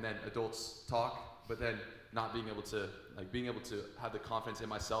talk and then adults talk, but then not being able to have the confidence in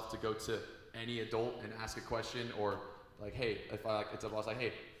myself to go to any adult and ask a question, or like, hey, if I it's a boss, like,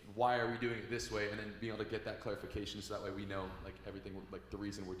 hey, why are we doing it this way, and then being able to get that clarification so that way we know like everything, like the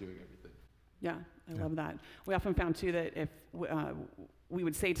reason we're doing everything. Yeah, I love that. We often found too that if we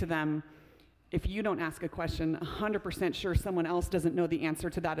would say to them, if you don't ask a question, 100% sure someone else doesn't know the answer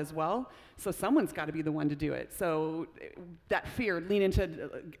to that as well. So someone's got to be the one to do it. So that fear, lean into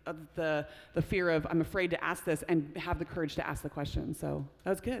the fear of, I'm afraid to ask this, and have the courage to ask the question. So that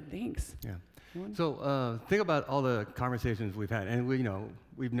was good. Thanks. Yeah. So think about all the conversations we've had, and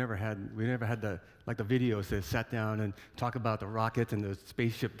we've never had the videos that sat down and talk about the rockets and the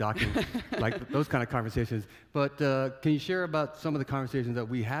spaceship docking, like those kind of conversations. But can you share about some of the conversations that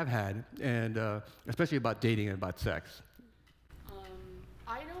we have had, and especially about dating and about sex?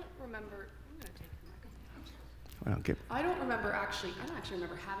 I don't remember. I'm gonna take the microphone. Okay. I don't actually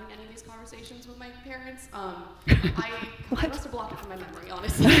remember having any of these conversations with my parents. I must have blocked it from my memory,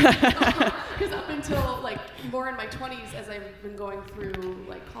 honestly. Because up until like more in my 20s, as I've been going through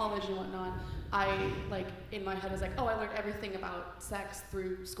like college and whatnot, I like in my head was like, oh, I learned everything about sex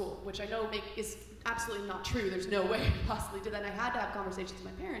through school, which I know is absolutely not true. There's no way I possibly did that. And I had to have conversations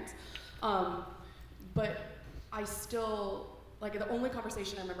with my parents, but I still. Like, the only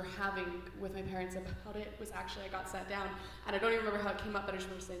conversation I remember having with my parents about it was actually I got sat down, and I don't even remember how it came up, but I just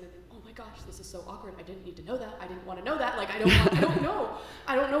remember saying, oh my gosh, this is so awkward. I didn't need to know that. I didn't want to know that. Like, I don't know.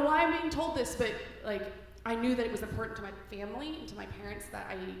 I don't know why I'm being told this, but, like, I knew that it was important to my family and to my parents that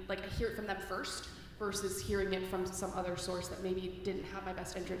I hear it from them first versus hearing it from some other source that maybe didn't have my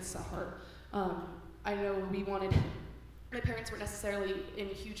best interests at heart. I know my parents weren't necessarily in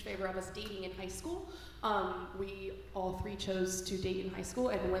huge favor of us dating in high school. We all three chose to date in high school,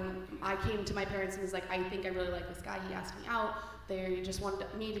 and when I came to my parents and was like, I think I really like this guy, he asked me out, they just wanted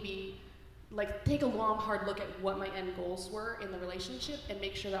me to be, like, take a long, hard look at what my end goals were in the relationship and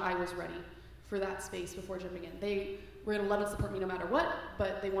make sure that I was ready for that space before jumping in. They were gonna love and support me no matter what,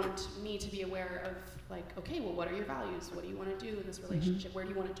 but they wanted me to be aware of, like, okay, well, what are your values? What do you wanna do in this relationship? Where do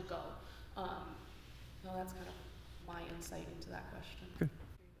you want it to go? So that's kind of my insight into that question. Good.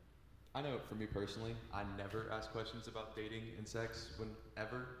 I know for me personally, I never ask questions about dating and sex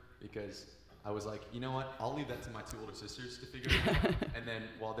whenever, because I was like, you know what, I'll leave that to my two older sisters to figure it out. And then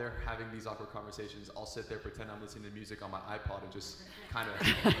while they're having these awkward conversations, I'll sit there, pretend I'm listening to music on my iPod and just kind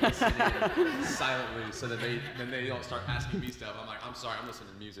of listen in silently, so that they don't start asking me stuff. I'm like, I'm sorry, I'm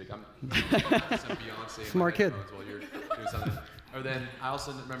listening to music. I'm some Beyonce. Smart kid. While you're doing something. Or then I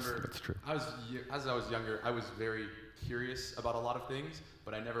also remember, that's true. As I was younger, I was very curious about a lot of things,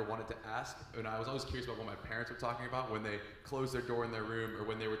 but I never wanted to ask. And I was always curious about what my parents were talking about when they closed their door in their room, or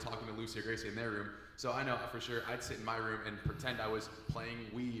when they were talking to Lucy or Gracie in their room. So I know for sure I'd sit in my room and pretend I was playing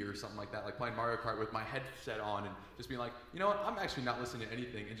Wii or something like that, like playing Mario Kart with my headset on, and just being like, you know what, I'm actually not listening to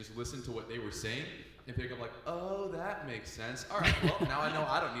anything, and just listen to what they were saying and pick up like, oh, that makes sense. All right, well, now I know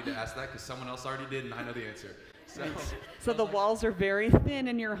I don't need to ask that because someone else already did and I know the answer. So the walls are very thin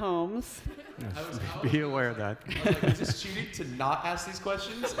in your homes. Be aware of that. I was like, is this cheating to not ask these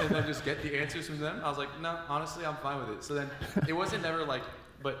questions and then just get the answers from them? I was like, no, honestly, I'm fine with it. So then it wasn't never like,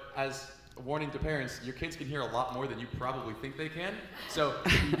 but as a warning to parents, your kids can hear a lot more than you probably think they can. So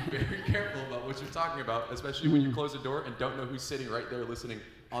be very careful about what you're talking about, especially when you close the door and don't know who's sitting right there listening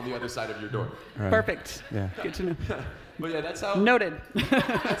on the other side of your door. Right. Perfect. Yeah. Good to know. But yeah, that's how. Noted.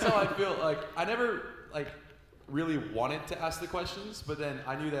 That's how I feel. Like, I never really wanted to ask the questions, but then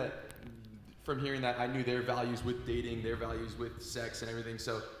I knew that from hearing that, I knew their values with dating, their values with sex and everything.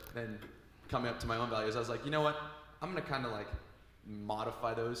 So then coming up to my own values, I was like, you know what? I'm gonna kind of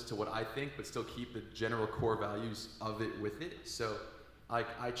modify those to what I think, but still keep the general core values of it with it. So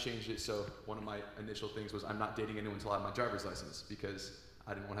I changed it. So one of my initial things was I'm not dating anyone until I have my driver's license, because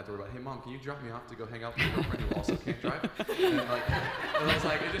I didn't want to have to worry about, hey mom, can you drop me off to go hang out with my girlfriend who also can't drive? And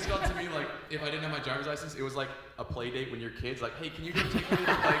it just felt to me like if I didn't have my driver's license, it was like a play date when you're kids, like, hey, can you go take me to the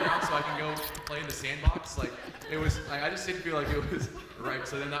playground so I can go play in the sandbox? Like, it was, I just didn't feel like it was right.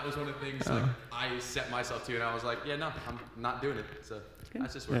 So then that was one of the things I set myself to, and I was like, yeah, no, I'm not doing it. So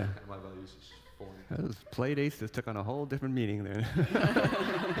that's just where kind of my values formed. Those play dates just took on a whole different meaning there.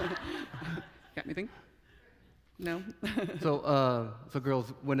 Got anything? No. So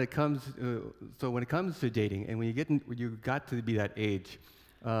girls, when it comes to dating, and when you got to be that age,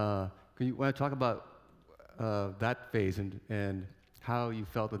 can you want to talk about that phase and how you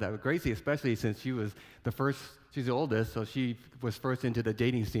felt with that? With Gracie, especially since she was she's the oldest, so she was first into the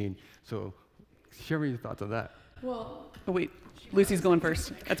dating scene. So share me your thoughts on that. Well, oh wait, Lucy's going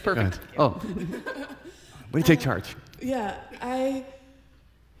first. That's perfect. Oh, way to take charge. Yeah, I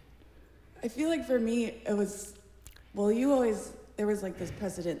feel like for me it was. Well, there was this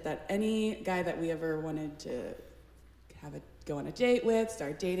precedent that any guy that we ever wanted to go on a date with,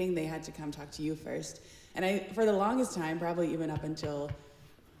 start dating, they had to come talk to you first. And for the longest time, probably even up until,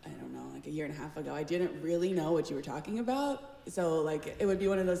 I don't know, like a year and a half ago, I didn't really know what you were talking about. So like, it would be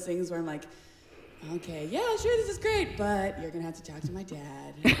one of those things where I'm like, okay, yeah, sure, this is great, but you're gonna have to talk to my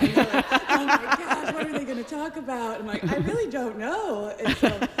dad. And you're like, oh my gosh, what are they gonna talk about? I'm like, I really don't know. And so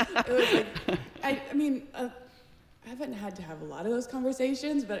it was like, I haven't had to have a lot of those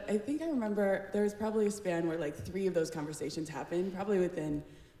conversations, but I think I remember there was probably a span where like 3 of those conversations happened, probably within,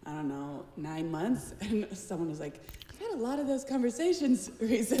 I don't know, 9 months. And someone was like, I've had a lot of those conversations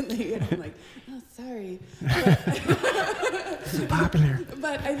recently. And I'm like, oh, sorry. So popular.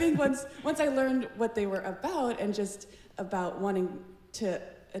 But I think once I learned what they were about and just about wanting to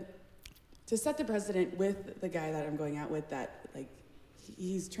set the precedent with the guy that I'm going out with, that like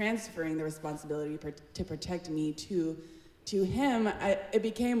he's transferring the responsibility to protect me to him, it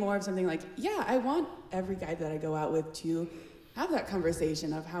became more of something like, yeah, I want every guy that I go out with to have that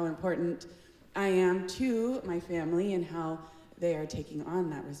conversation of how important I am to my family and how they are taking on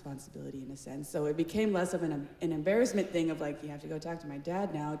that responsibility in a sense. So it became less of an embarrassment thing of like, you have to go talk to my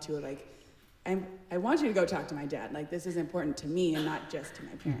dad now, to like, I want you to go talk to my dad. Like, this is important to me and not just to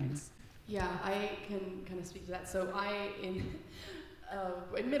my parents. Yeah, I can kind of speak to that. So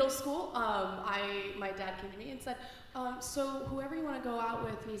in middle school, my dad came to me and said, so whoever you want to go out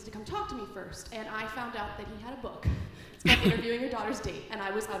with needs to come talk to me first. And I found out that he had a book. It's called Interviewing Your Daughter's Date, and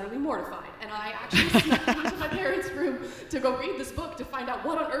I was utterly mortified. And I actually snuck into my parents' room to go read this book to find out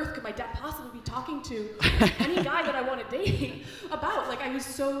what on earth could my dad possibly be talking to any guy that I want to date about. Like, I was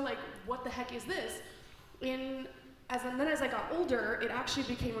so like, what the heck is this? Then as I got older, it actually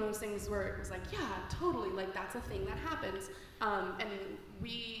became one of those things where it was like, yeah, totally, like that's a thing that happens. And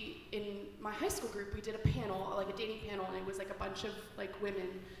we, in my high school group, we did a panel, like a dating panel, and it was like a bunch of like women,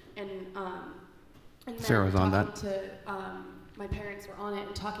 and Sarah was on that. My parents were on it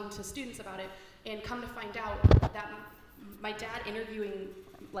and talking to students about it, and come to find out that my dad interviewing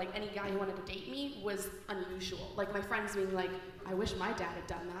like any guy who wanted to date me was unusual. Like my friends being like, I wish my dad had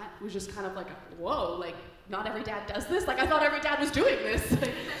done that. It was just kind of like, whoa, like not every dad does this. Like I thought every dad was doing this,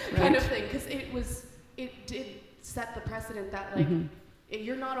 like, kind of thing. Because it did set the precedent that like,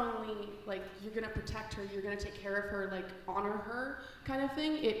 you're not only like, you're gonna protect her, you're gonna take care of her, like honor her kind of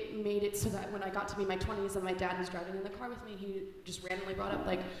thing. It made it so that when I got to be in my 20s and my dad was driving in the car with me, he just randomly brought up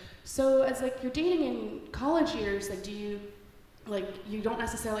like, so as like you're dating in college years, like do you, like you don't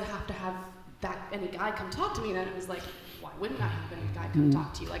necessarily have to have any guy come talk to me. And then it was like, why wouldn't I have any guy come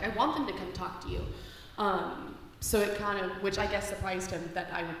talk to you? Like I want them to come talk to you. So it kind of, which I guess surprised him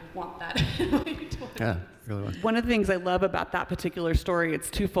that I would want that. Yeah, really was. One of the things I love about that particular story,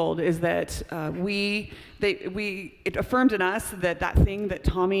 it's twofold, is that it affirmed in us that thing that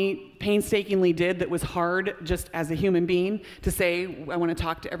Tommy painstakingly did that was hard just as a human being, to say, I want to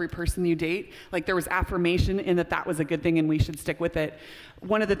talk to every person you date, like there was affirmation in that was a good thing and we should stick with it.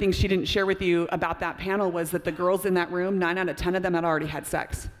 One of the things she didn't share with you about that panel was that the girls in that room, 9 out of 10 of them had already had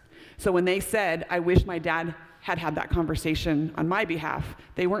sex. So when they said, I wish my dad had that conversation on my behalf,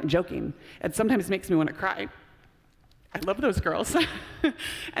 they weren't joking. It sometimes makes me want to cry. I love those girls.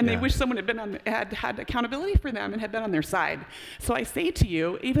 And they wish someone had accountability for them and had been on their side. So I say to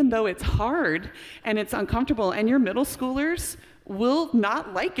you, even though it's hard and it's uncomfortable, and your middle schoolers will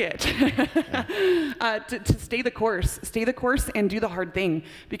not like it, to stay the course and do the hard thing.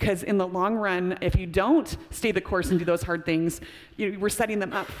 Because in the long run, if you don't stay the course and do those hard things, we're setting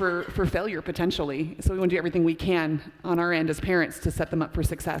them up for failure potentially. So we want to do everything we can on our end as parents to set them up for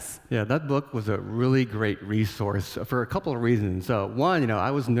success. Yeah, that book was a really great resource for a couple of reasons. One,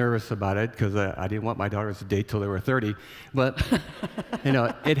 I was nervous about it because I didn't want my daughters to date till they were 30. But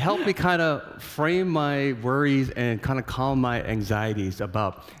it helped me kind of frame my worries and kind of calm my anxieties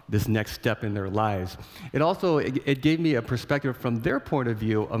about this next step in their lives. It also it gave me a perspective from their point of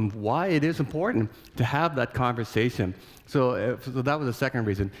view on why it is important to have that conversation. So that was the second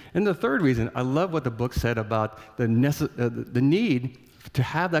reason. And the third reason, I love what the book said about the need to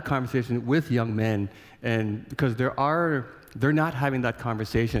have that conversation with young men, and because they're not having that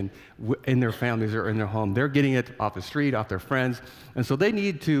conversation in their families or in their home. They're getting it off the street, off their friends. And so they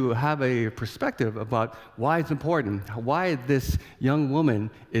need to have a perspective about why it's important, why this young woman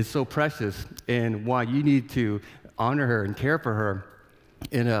is so precious, and why you need to honor her and care for her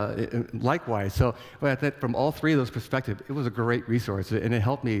likewise. So I think from all three of those perspectives, it was a great resource, and it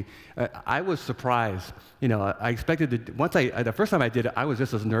helped me. I was surprised. I expected to, the first time I did it, I was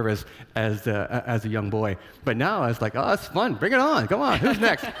just as nervous as a young boy. But now I was like, oh, it's fun. Bring it on. Come on. Who's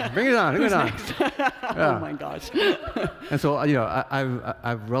next? Bring it on. Bring it on. Oh my gosh. And so,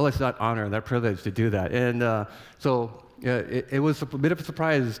 I've relished that honor and that privilege to do that. And so it was a bit of a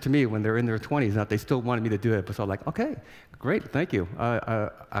surprise to me when they're in their 20s that they still wanted me to do it. But so I'm like, okay, great, thank you.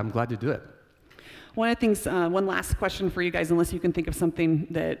 I'm glad to do it. One of the things, one last question for you guys, unless you can think of something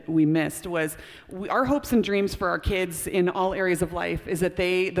that we missed, was our hopes and dreams for our kids in all areas of life is that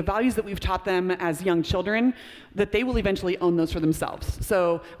the values that we've taught them as young children, that they will eventually own those for themselves.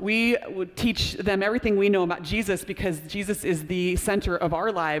 So we would teach them everything we know about Jesus because Jesus is the center of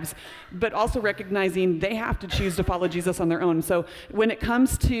our lives, but also recognizing they have to choose to follow Jesus on their own. So when it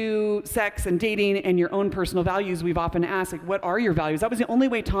comes to sex and dating and your own personal values, we've often asked, like, what are your values? That was the only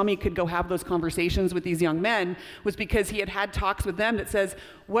way Tommy could go have those conversations with these young men, was because he had talks with them that says,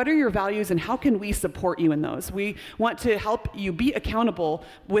 what are your values and how can we support you in those? We want to help you be accountable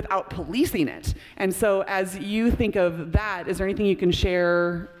without policing it. And so as you think of that, is there anything you can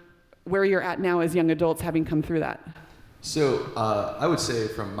share where you're at now as young adults having come through that? So I would say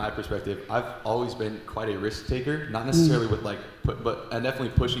from my perspective, I've always been quite a risk taker, not necessarily with like, but definitely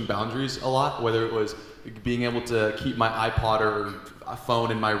pushing boundaries a lot, whether it was being able to keep my iPod or a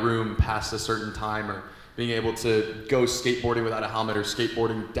phone in my room past a certain time, or being able to go skateboarding without a helmet, or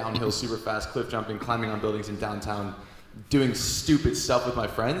skateboarding downhill super fast, cliff jumping, climbing on buildings in downtown, doing stupid stuff with my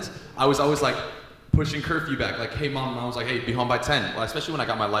friends. I was always like pushing curfew back, like, hey mom, I was like, hey, be home by 10. Well, especially when I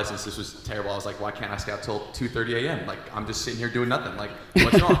got my license, this was terrible. I was like, why can't I stay out till 2:30 a.m.? Like, I'm just sitting here doing nothing. Like,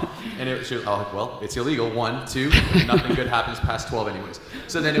 what's wrong? And I was like, well, it's illegal, 1, 2, nothing good happens past 12 anyways.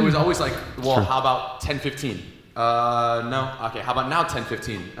 So then it was always like, well, how about 10:15? No, okay, how about now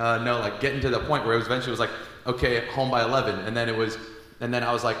 10:15? No, like getting to the point where it was eventually was like, okay, home by 11. And then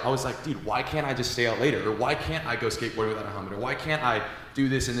I was like, dude, why can't I just stay out later? Or why can't I go skateboarding without a helmet? Or why can't I do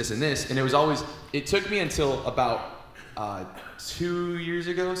this and this and this? And it took me until about 2 years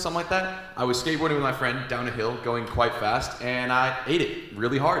ago, something like that. I was skateboarding with my friend down a hill, going quite fast, and I ate it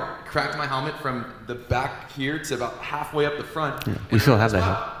really hard. Cracked my helmet from the back here to about halfway up the front. Yeah, we still have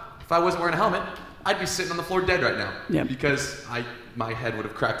that. If I wasn't wearing a helmet, I'd be sitting on the floor dead right now. Yeah. Because my head would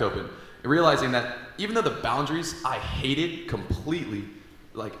have cracked open. And realizing that even though the boundaries I hated completely,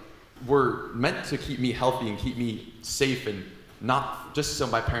 like, were meant to keep me healthy and keep me safe, and not just so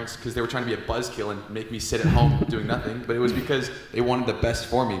my parents, because they were trying to be a buzzkill and make me sit at home doing nothing, but it was because they wanted the best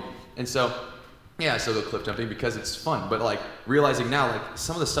for me. And so, yeah, so the cliff jumping because it's fun, but like realizing now, like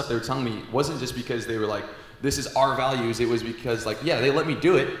some of the stuff they were telling me wasn't just because they were like, this is our values. It was because, like, yeah, they let me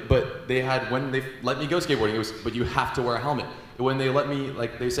do it, but when they let me go skateboarding, it was, but you have to wear a helmet. When they let me,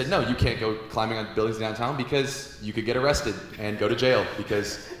 like, they said, no, you can't go climbing on buildings downtown because you could get arrested and go to jail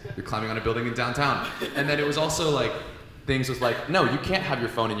because you're climbing on a building in downtown. And then it was also like, things with like, no, you can't have your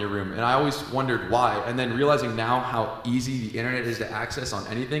phone in your room. And I always wondered why. And then realizing now how easy the internet is to access on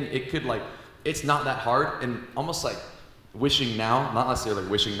anything, it's not that hard. And almost like wishing now, not necessarily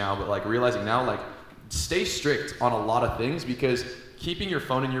wishing now, but like realizing now, like, stay strict on a lot of things, because keeping your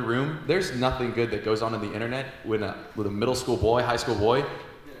phone in your room, there's nothing good that goes on the internet with a middle school boy, high school boy,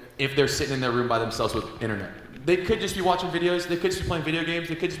 if they're sitting in their room by themselves with internet. They could just be watching videos, they could just be playing video games,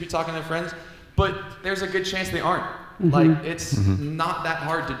 they could just be talking to their friends, but there's a good chance they aren't. Like, it's not that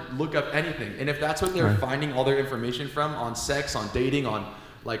hard to look up anything. And if that's what they're finding all their information from, on sex, on dating, on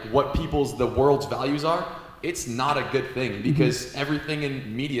like what the world's values are, it's not a good thing, because everything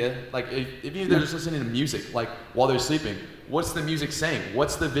in media, like if they're just listening to music, like while they're sleeping, what's the music saying?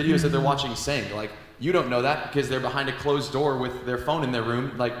 What's the videos that they're watching saying? Like, you don't know that because they're behind a closed door with their phone in their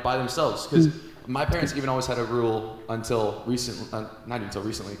room, like by themselves. Because my parents even always had a rule until recently, not even until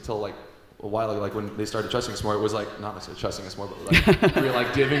recently, until like a while ago, like when they started trusting us more, it was like, not necessarily trusting us more, but like, we were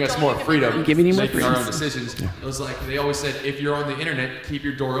like giving us more freedom, making our own decisions. It was like, they always said, if you're on the internet, keep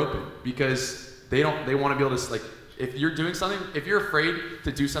your door open, because they want to be able to, like, if you're doing something, if you're afraid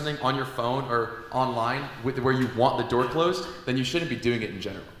to do something on your phone or online where you want the door closed, then you shouldn't be doing it in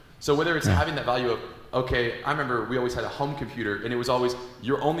general. So whether it's having that value of, okay, I remember we always had a home computer, and it was always,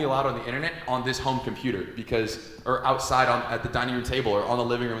 you're only allowed on the internet on this home computer, because, or outside at the dining room table or on the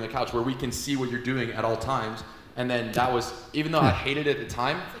living room on the couch, where we can see what you're doing at all times. And then that was, even though I hated it at the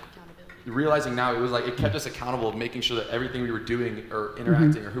time, realizing now, it was like, it kept us accountable of making sure that everything we were doing or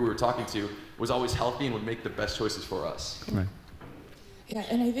interacting or who we were talking to was always healthy and would make the best choices for us. Right. Yeah,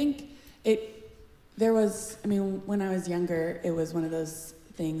 and I think when I was younger, it was one of those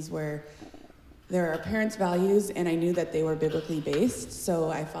things where there are parents' values, and I knew that they were biblically based, so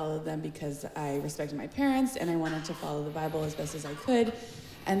I followed them because I respected my parents, and I wanted to follow the Bible as best as I could.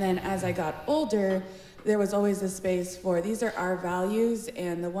 And then as I got older, there was always a space for, these are our values,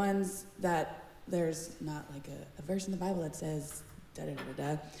 and the ones that there's not like a verse in the Bible that says da da da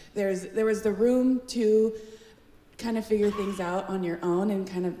da da. There was the room to kind of figure things out on your own and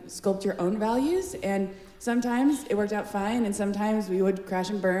kind of sculpt your own values. And sometimes it worked out fine, and sometimes we would crash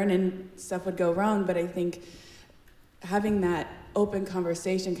and burn and stuff would go wrong. But I think having that open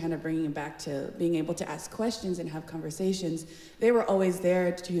conversation, kind of bringing it back to being able to ask questions and have conversations, they were always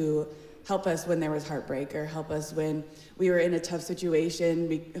there to help us when there was heartbreak, or help us when we were in a tough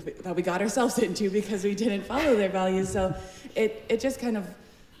situation that we got ourselves into because we didn't follow their values. So it just kind of,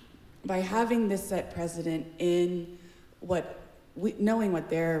 by having this set precedent in knowing what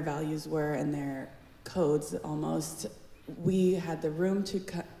their values were and their codes almost, we had the room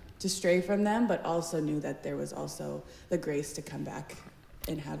to stray from them, but also knew that there was also the grace to come back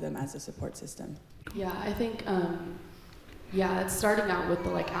and have them as a support system. Yeah, I think, it's starting out with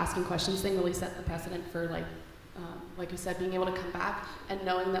the asking questions thing really set the precedent for like you said, being able to come back and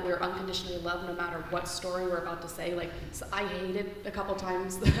knowing that we're unconditionally loved no matter what story we're about to say. So I hated a couple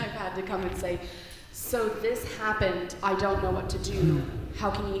times that I've had to come and say, so this happened, I don't know what to do, how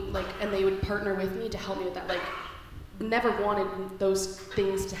can you, and they would partner with me to help me with that. Never wanted those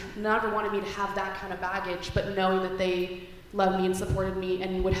things never wanted me to have that kind of baggage, but knowing that they loved me and supported me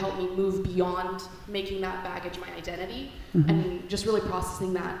and would help me move beyond making that baggage my identity, and just really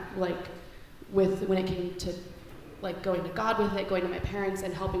processing that, when it came to going to God with it, going to my parents,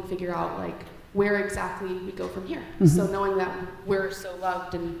 and helping figure out where exactly we go from here. So knowing that we're so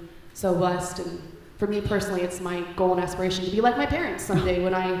loved and so blessed, and for me personally, it's my goal and aspiration to be like my parents someday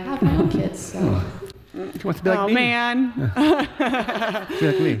when I have my own kids. So. She wants to be like me. Man. Be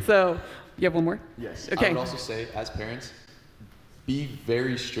like me. So, you have one more? Yes. Okay. I would also say, as parents, be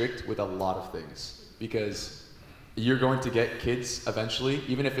very strict with a lot of things, because you're going to get kids eventually,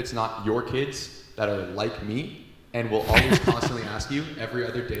 even if it's not your kids, that are like me, and will always constantly ask you every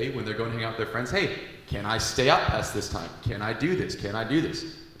other day when they're going to hang out with their friends, hey, can I stay up past this time? Can I do this? Can I do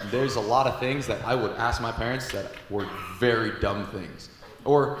this? And there's a lot of things that I would ask my parents that were very dumb things.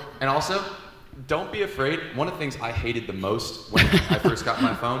 And also, don't be afraid. One of the things I hated the most when I first got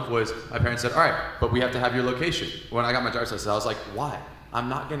my phone was my parents said, all right, but we have to have your location. When I got my driver's license, I was like, why? I'm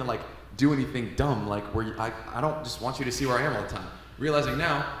not gonna do anything dumb, I don't just want you to see where I am all the time. Realizing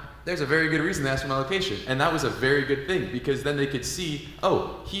now, there's a very good reason to ask for my location. And that was a very good thing, because then they could see,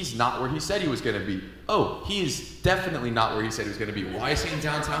 oh, he's not where he said he was gonna be. Oh, he is definitely not where he said he was gonna be. Why is he in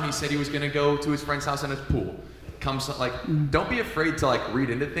downtown? He said he was gonna go to his friend's house and his pool. Don't be afraid to read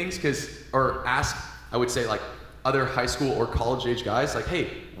into things, or ask, I would say, other high school or college age guys,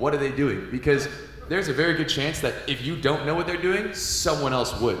 hey, what are they doing? Because there's a very good chance that if you don't know what they're doing, someone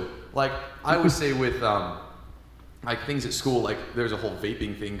else would. I would say with things at school, there's a whole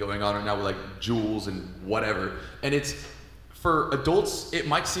vaping thing going on right now with Juuls and whatever. And it's, for adults, it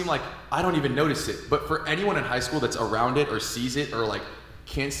might seem like I don't even notice it, but for anyone in high school that's around it or sees it or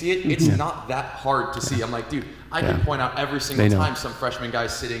can't see it, it's not that hard to see. I'm like, dude, I can point out every single time some freshman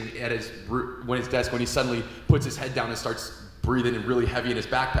guy's sitting at his desk when he suddenly puts his head down and starts breathing and really heavy in his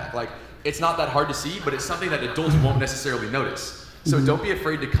backpack. It's not that hard to see, but it's something that adults won't necessarily notice. So don't be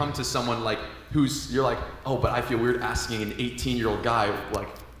afraid to come to someone you're oh, but I feel weird asking an 18-year-old guy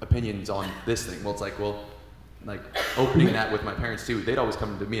opinions on this thing. Well, it's opening that with my parents too. They'd always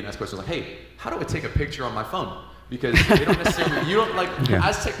come to me and ask questions hey, how do I take a picture on my phone? Because they don't necessarily,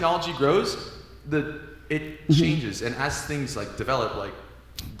 as technology grows, it changes, and as things develop,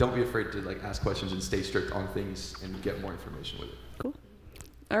 don't be afraid to ask questions and stay strict on things and get more information with it. Cool.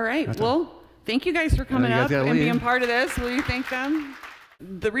 All right. Well, thank you guys for coming up and being part of this. Will you thank them?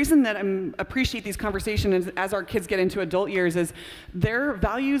 The reason that I appreciate these conversations as our kids get into adult years is their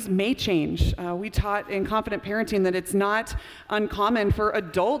values may change. We taught in Confident Parenting that it's not uncommon for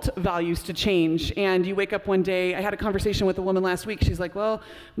adult values to change. And you wake up one day, I had a conversation with a woman last week. She's like, well,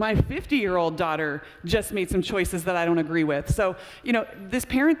 my 50-year-old daughter just made some choices that I don't agree with. So, this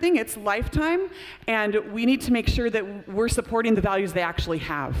parent thing, it's lifetime, and we need to make sure that we're supporting the values they actually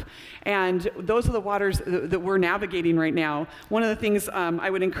have. And those are the waters that we're navigating right now. One of the things I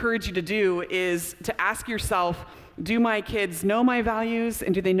would encourage you to do is to ask yourself, do my kids know my values,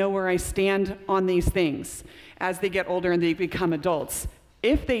 and do they know where I stand on these things as they get older and they become adults?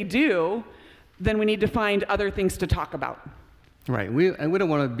 If they do, then we need to find other things to talk about. Right. And we don't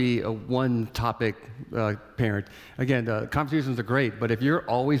want to be a one-topic parent. Again, conversations are great, but if you're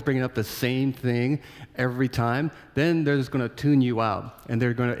always bringing up the same thing every time, then they're just going to tune you out, and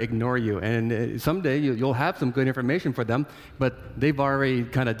they're going to ignore you. And someday you'll have some good information for them, but they've already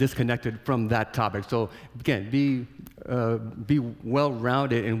kind of disconnected from that topic. So again, be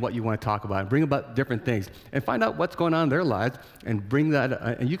well-rounded in what you want to talk about. Bring about different things, and find out what's going on in their lives, and bring that.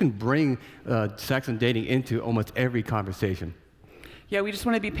 And you can bring sex and dating into almost every conversation. Yeah, we just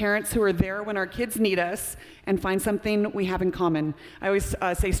want to be parents who are there when our kids need us and find something we have in common. I always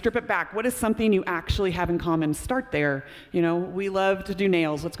say, strip it back. What is something you actually have in common? Start there. You know, we love to do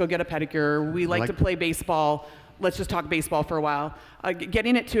nails. Let's go get a pedicure. We like to play baseball. Let's just talk baseball for a while.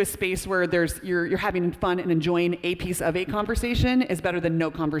 Getting it to a space where you're having fun and enjoying a piece of a conversation is better than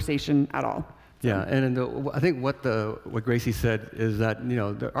no conversation at all. Yeah, and I think what Gracie said is that, you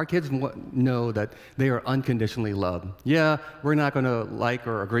know, our kids know that they are unconditionally loved. Yeah, we're not going to like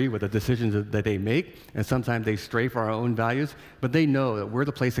or agree with the decisions that they make, and sometimes they stray for our own values, but they know that we're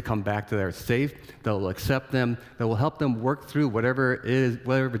the place to come back to. They're safe, that will accept them, that will help them work through whatever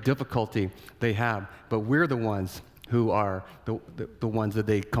difficulty they have, but we're the ones who are the ones that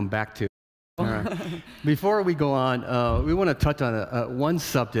they come back to. All right. Before we go on, we want to touch on one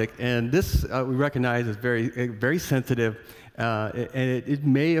subject, and this we recognize is very sensitive, and it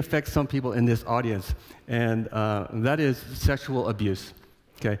may affect some people in this audience, and that is sexual abuse.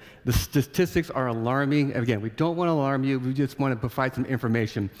 Okay, the statistics are alarming. Again, we don't want to alarm you. We just want to provide some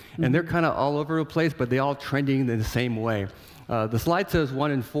information, and they're kind of all over the place, but they're all trending in the same way. The slide says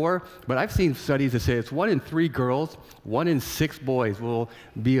 1 in 4, but I've seen studies that say it's 1 in 3 girls, 1 in 6 boys will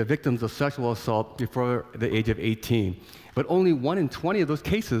be victims of sexual assault before the age of 18. But only 1 in 20 of those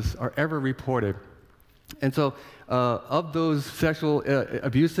cases are ever reported. And so of those sexual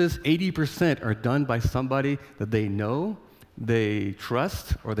abuses, 80% are done by somebody that they know, they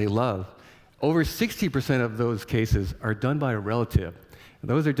trust, or they love. Over 60% of those cases are done by a relative.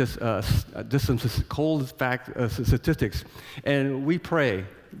 Those are just some cold statistics. And we pray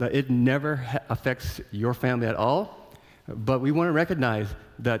that it never affects your family at all, but we want to recognize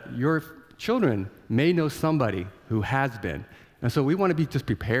that your children may know somebody who has been. And so we want to be just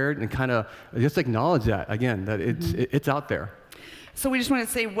prepared and kind of just acknowledge that, again, that it's out there. So we just want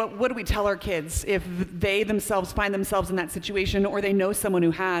to say, what do we tell our kids if they themselves find themselves in that situation or they know someone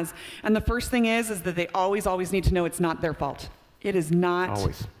who has? And the first thing is that they always need to know it's not their fault. It is not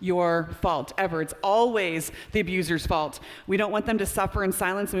your fault, ever. It's always the abuser's fault. We don't want them to suffer in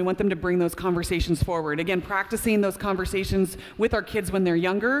silence, and we want them to bring those conversations forward. Again, practicing those conversations with our kids when they're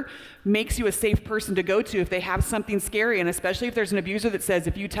younger makes you a safe person to go to if they have something scary, and especially if there's an abuser that says,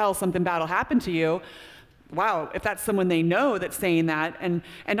 if you tell, something bad will happen to you. Wow, if that's someone they know that's saying that. And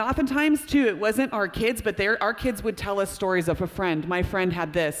oftentimes, too, it wasn't our kids, but our kids would tell us stories of a friend. My friend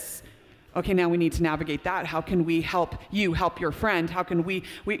had this. Okay, now we need to navigate that. How can we help you help your friend? How can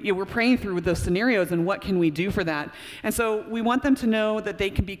we're praying through those scenarios, and what can we do for that? And so we want them to know that they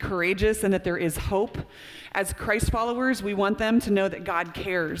can be courageous and that there is hope. As Christ followers, we want them to know that God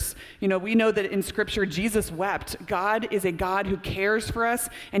cares. You know, we know that in Scripture, Jesus wept. God is a God who cares for us,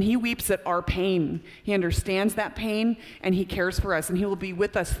 and he weeps at our pain. He understands that pain, and he cares for us, and he will be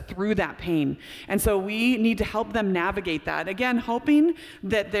with us through that pain. And so we need to help them navigate that. Again, hoping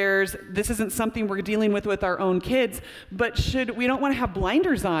that this isn't something we're dealing with our own kids, but we don't want to have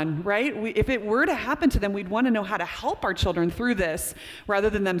blinders on, right? If it were to happen to them, we'd want to know how to help our children through this rather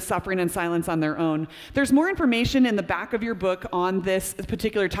than them suffering in silence on their own. There's more information in the back of your book on this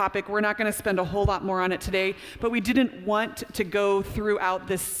particular topic. We're not going to spend a whole lot more on it today, but we didn't want to go throughout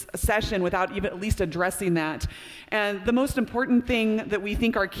this session without even at least addressing that. And the most important thing that we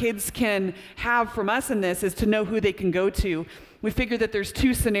think our kids can have from us in this is to know who they can go to. We figure that there's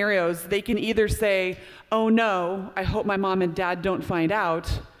 2 scenarios. They can either say, oh no, I hope my mom and dad don't find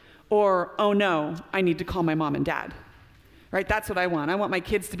out, or oh no, I need to call my mom and dad. Right? That's what I want. I want my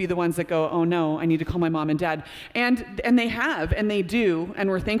kids to be the ones that go, oh no, I need to call my mom and dad. And they have, and they do, and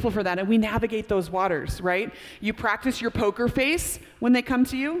we're thankful for that, and we navigate those waters, right? You practice your poker face when they come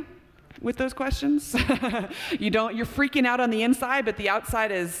to you with those questions. You're freaking out on the inside, but the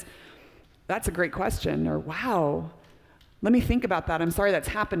outside is, that's a great question, or wow, let me think about that. I'm sorry that's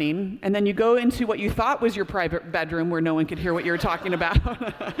happening. And then you go into what you thought was your private bedroom where no one could hear what you were talking about.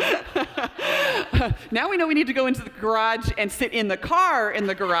 Now we know we need to go into the garage and sit in the car in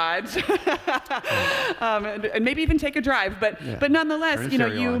the garage. And maybe even take a drive. But nonetheless,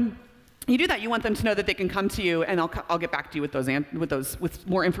 you do that. You want them to know that they can come to you, and I'll get back to you with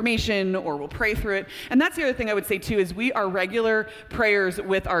more information, or we'll pray through it. And that's the other thing I would say too, is we are regular prayers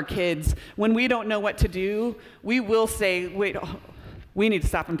with our kids. When we don't know what to do, we will say, wait, we need to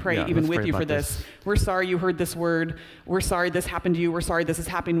stop and pray even with you for this. We're sorry you heard this word. We're sorry this happened to you. We're sorry this is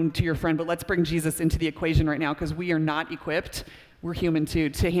happening to your friend, but let's bring Jesus into the equation right now, because we are not equipped. We're human too,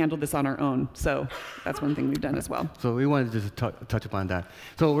 to handle this on our own. So that's one thing we've done as well. So we wanted to just touch upon that.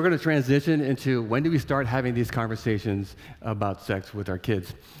 So we're going to transition into when do we start having these conversations about sex with our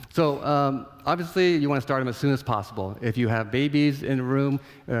kids. So obviously you want to start them as soon as possible. If you have babies in the room,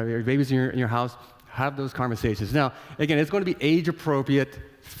 babies in your house, Have those conversations. Now, again, it's going to be age appropriate,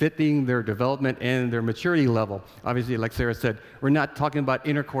 fitting their development and their maturity level. Obviously, like Sarah said, we're not talking about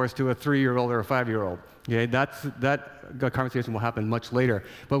intercourse to a 3-year-old or a 5-year-old. Okay, that conversation will happen much later.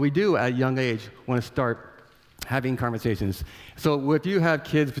 But we do, at a young age, want to start having conversations. So if you have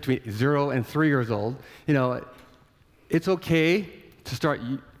kids between 0 and 3 years old, it's okay to start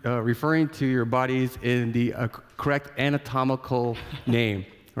referring to your bodies in the correct anatomical name,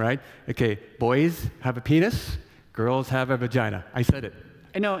 right? Okay, boys have a penis, girls have a vagina. I said it.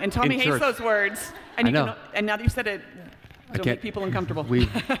 I know, and Tommy hates those words. And I know. And now that you've said it, don't make people uncomfortable. We've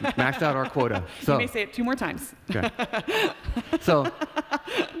maxed out our quota. So, you may say it 2 more times. Okay. So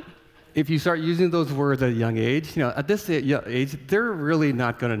if you start using those words at a young age, at this age, they're really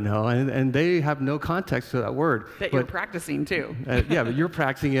not going to know, and they have no context to that word. That you're practicing, too. Yeah, but you're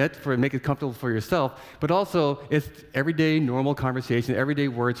practicing it to make it comfortable for yourself, but also it's everyday, normal conversation, everyday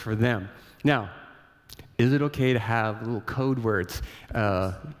words for them. Now, is it okay to have little code words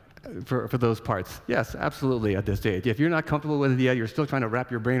for those parts? Yes, absolutely, at this age. If you're not comfortable with it yet, you're still trying to wrap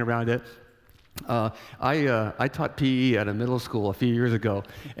your brain around it, I taught PE at a middle school a few years ago,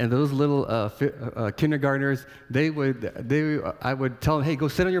 and those little kindergartners, I would tell them, hey, go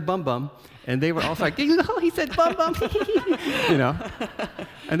sit on your bum bum, and they were also like, he said bum bum,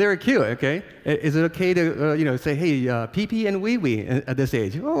 and they were cute. Okay, is it okay to say, hey, pee pee and wee wee at this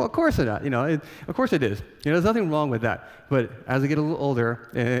age? Oh, of course not. Of course it is. There's nothing wrong with that. But as they get a little older,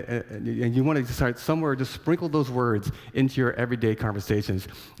 and you want to start somewhere, just sprinkle those words into your everyday conversations.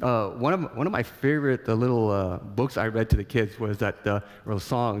 One of my favorite little books I read to the kids was or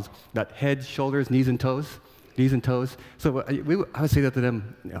songs, that head, shoulders, knees and toes. Knees and toes. So I would say that to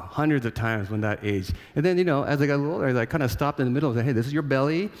them hundreds of times when that age. And then, as I got a little older, I kind of stopped in the middle and said, hey, this is your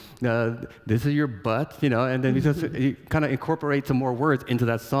belly, this is your butt, and then you kind of incorporate some more words into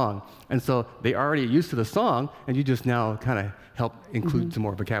that song. And so they already used to the song, and you just now kind of help include some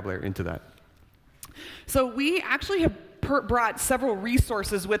more vocabulary into that. So we actually have brought several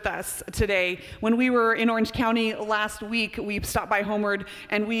resources with us today. When we were in Orange County last week, we stopped by HomeWord,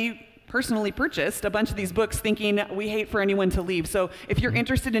 and we personally purchased a bunch of these books thinking we hate for anyone to leave. So if you're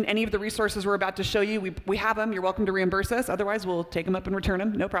interested in any of the resources we're about to show you, we have them. You're welcome to reimburse us. Otherwise, we'll take them up and return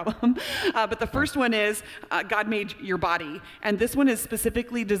them. No problem. But the first one is God Made Your Body. And this one is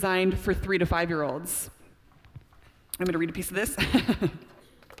specifically designed for 3 to 5-year-olds. I'm going to read a piece of this.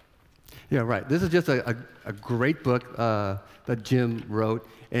 Yeah, right. This is just a great book that Jim wrote,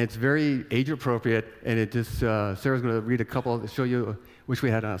 and it's very age appropriate. And it just Sarah's going to read a couple to show you, which we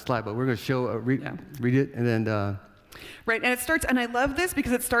had on a slide, but we're going to read it, and then. Right, and it starts, and I love this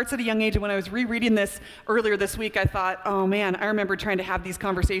because it starts at a young age. And when I was rereading this earlier this week, I thought, oh man, I remember trying to have these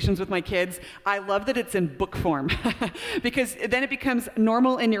conversations with my kids. I love that it's in book form because then it becomes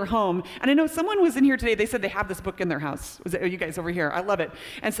normal in your home. And I know someone was in here today, they said they have this book in their house. Was it, you guys over here? I love it.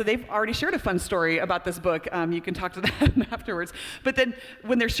 And so they've already shared a fun story about this book. You can talk to them afterwards. But then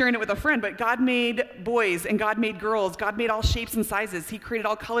when they're sharing it with a friend, but God made boys and God made girls. God made all shapes and sizes. He created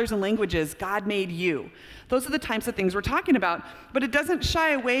all colors and languages. God made you. Those are the types of things we're talking about. But it doesn't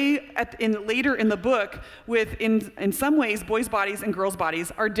shy away later in the book with, in some ways, boys' bodies and girls'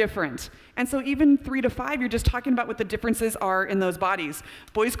 bodies are different. And so even 3 to 5, you're just talking about what the differences are in those bodies.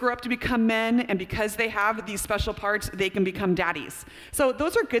 Boys grow up to become men, and because they have these special parts, they can become daddies. So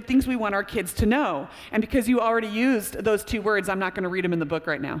those are good things we want our kids to know. And because you already used those 2 words, I'm not going to read them in the book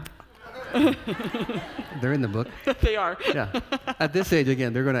right now. They're in the book. They are. Yeah. At this age,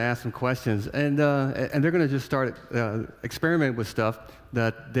 again, they're going to ask some questions, and they're going to just start experiment with stuff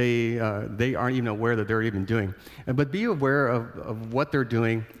that they aren't even aware that they're even doing. But be aware of what they're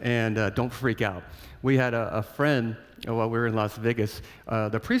doing, and don't freak out. We had a friend while we were in Las Vegas.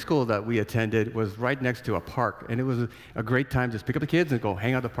 The preschool that we attended was right next to a park, and it was a great time to just pick up the kids and go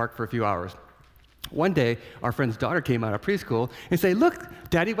hang out at the park for a few hours. One day, our friend's daughter came out of preschool and said, "Look,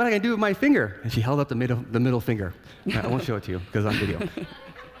 Daddy, what am I going to do with my finger?" And she held up the middle finger. I won't show it to you because I'm video.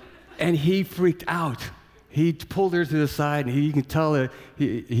 And he freaked out. He pulled her to the side, and you can tell that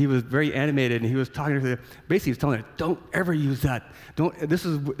he was very animated, and he was talking to her. Basically, he was telling her, "Don't ever use that. This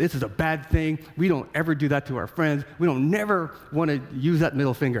is a bad thing. We don't ever do that to our friends. We don't never want to use that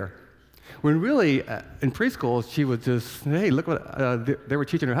middle finger." When really, in preschool, she was just, hey, look what they were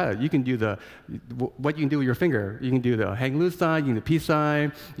teaching her how. You can do what you can do with your finger. You can do the hang loose sign, you can do peace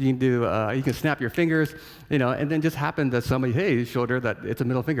sign, you can snap your fingers, and then just happened that somebody, showed her that it's a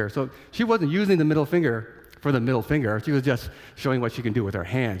middle finger. So she wasn't using the middle finger for the middle finger. She was just showing what she can do with her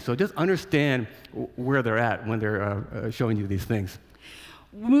hands. So just understand where they're at when they're showing you these things.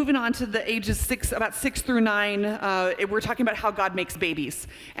 Moving on to the ages about 6 through 9, we're talking about how God makes babies.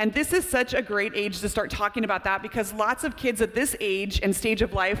 And this is such a great age to start talking about that, because lots of kids at this age and stage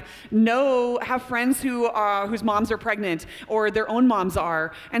of life have friends whose moms are pregnant, or their own moms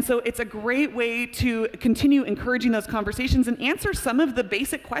are. And so it's a great way to continue encouraging those conversations and answer some of the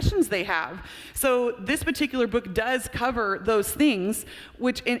basic questions they have. So this particular book does cover those things,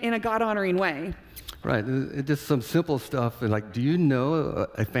 which in a God-honoring way. Right, just some simple stuff, like, do you know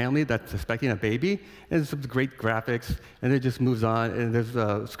a family that's expecting a baby? And some great graphics, and it just moves on, and there's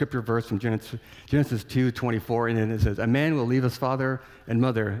a scripture verse from Genesis 2:24, and then it says, a man will leave his father and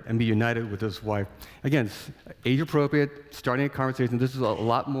mother and be united with his wife. Again, age appropriate, starting a conversation. This is a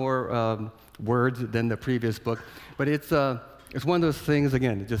lot more words than the previous book, but it's one of those things,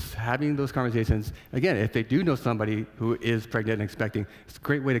 again, just having those conversations. Again, if they do know somebody who is pregnant and expecting, it's a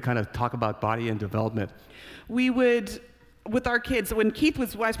great way to kind of talk about body and development. We would, with our kids, when I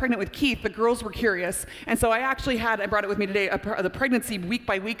was pregnant with Keith, the girls were curious. And so I brought it with me today, the pregnancy week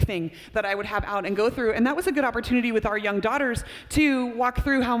by week thing that I would have out and go through. And that was a good opportunity with our young daughters to walk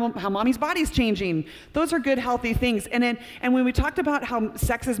through how mommy's body's changing. Those are good, healthy things. And when we talked about how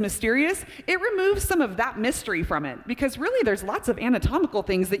sex is mysterious, it removes some of that mystery from it. Because really there's lots of anatomical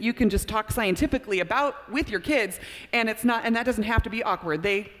things that you can just talk scientifically about with your kids. And that doesn't have to be awkward.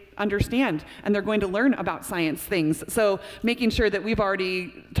 They understand, and they're going to learn about science things. So making sure that we've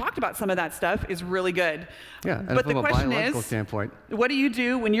already talked about some of that stuff is really good. Yeah, and but from the question a biological is, standpoint, what do you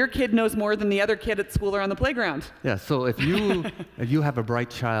do when your kid knows more than the other kid at school or on the playground? Yeah, so if you have a bright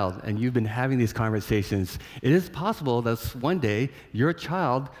child and you've been having these conversations, it is possible that one day your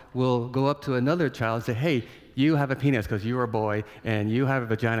child will go up to another child and say, hey, you have a penis because you are a boy, and you have a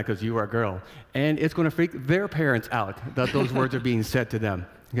vagina because you are a girl. And it's going to freak their parents out that those words are being said to them.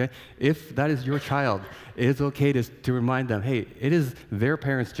 Okay? If that is your child, it's okay to remind them, hey, it is their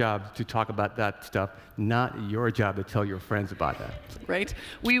parents' job to talk about that stuff, not your job to tell your friends about that. Right?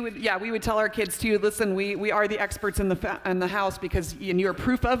 We would tell our kids too, listen, we are the experts in the house, because you're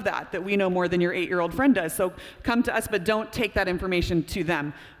proof of that we know more than your 8-year-old friend does. So come to us, but don't take that information to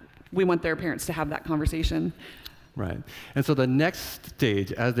them. We want their parents to have that conversation. Right. And so the next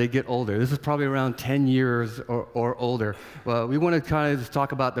stage, as they get older, this is probably around 10 years or older, well, we want to kind of just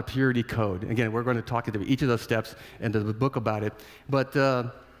talk about the purity code. Again, we're going to talk into each of those steps and the book about it. But,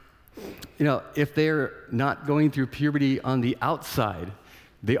 if they're not going through puberty on the outside,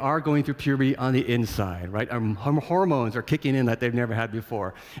 they are going through puberty on the inside, right? Hormones are kicking in that they've never had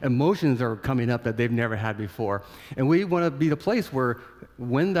before. Emotions are coming up that they've never had before. And we want to be the place where,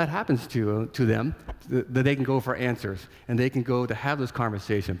 when that happens to them, that they can go for answers, and they can go to have those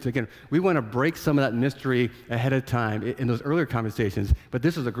conversations. Again, we want to break some of that mystery ahead of time in those earlier conversations, but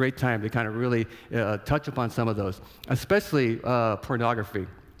this is a great time to kind of really touch upon some of those, especially pornography,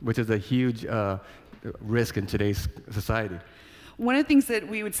 which is a huge risk in today's society. One of the things that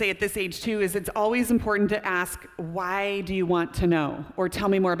we would say at this age too is it's always important to ask, why do you want to know? Or tell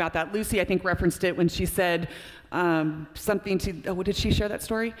me more about that. Lucy, I think, referenced it when she said something to, did she share that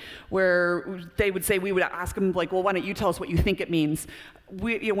story? Where they would say, we would ask them, like, well, why don't you tell us what you think it means?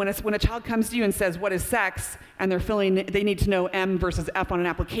 When a child comes to you and says, what is sex? And they're feeling they need to know M versus F on an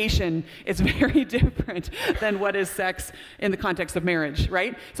application, it's very different than what is sex in the context of marriage,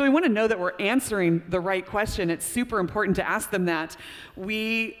 right? So we want to know that we're answering the right question. It's super important to ask them that.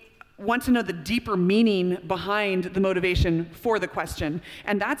 We want to know the deeper meaning behind the motivation for the question.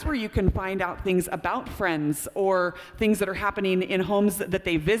 And that's where you can find out things about friends or things that are happening in homes that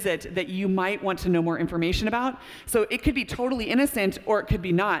they visit that you might want to know more information about. So it could be totally innocent, or it could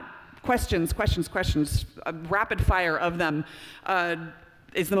be not. Questions, rapid fire of them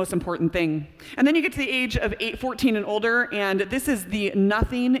is the most important thing. And then you get to the age of 14 and older, and this is the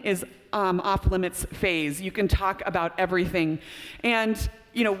nothing is off limits phase. You can talk about everything. And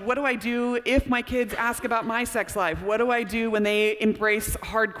what do I do if my kids ask about my sex life? What do I do when they embrace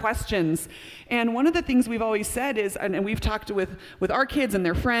hard questions? And one of the things we've always said is, and we've talked with our kids and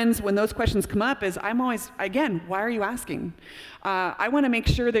their friends, when those questions come up, is I'm always, again, why are you asking? I want to make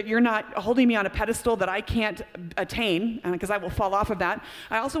sure that you're not holding me on a pedestal that I can't attain, because I will fall off of that.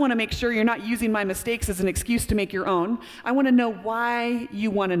 I also want to make sure you're not using my mistakes as an excuse to make your own. I want to know why you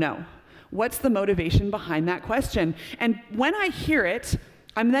want to know. What's the motivation behind that question? And when I hear it,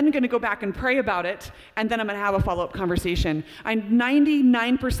 I'm then going to go back and pray about it, and then I'm going to have a follow-up conversation. I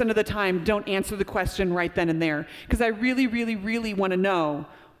 99% of the time don't answer the question right then and there, because I really, really, really want to know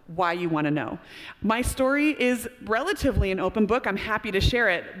why you want to know. My story is relatively an open book. I'm happy to share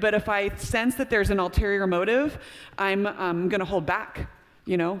it, but if I sense that there's an ulterior motive, I'm going to hold back.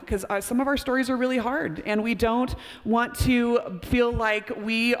 You know, because some of our stories are really hard, and we don't want to feel like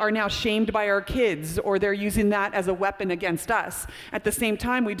we are now shamed by our kids or they're using that as a weapon against us. At the same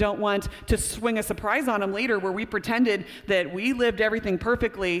time, we don't want to swing a surprise on them later where we pretended that we lived everything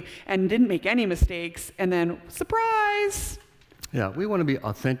perfectly and didn't make any mistakes, and then surprise. Yeah, we want to be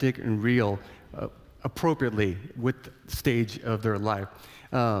authentic and real appropriately with the stage of their life.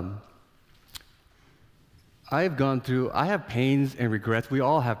 I have pains and regrets. We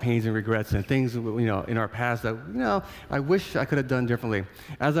all have pains and regrets and things, you know, in our past that, you know, I wish I could have done differently.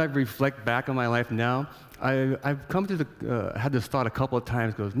 As I reflect back on my life now, I've come to had this thought a couple of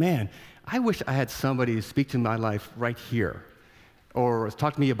times, goes, man, I wish I had somebody speak to my life right here, or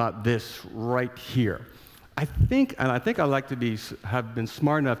talk to me about this right here. I think I'd like to have been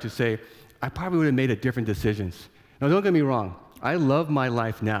smart enough to say, I probably would have made different decisions. Now, don't get me wrong. I love my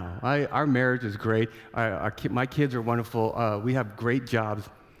life now. Our marriage is great. My kids are wonderful. We have great jobs.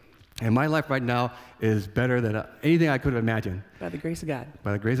 And my life right now is better than anything I could have imagined. By the grace of God.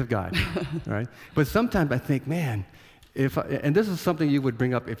 By the grace of God, right? But sometimes I think, man, and this is something you would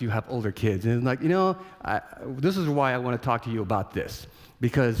bring up if you have older kids. And it's like, you know, this is why I want to talk to you about this.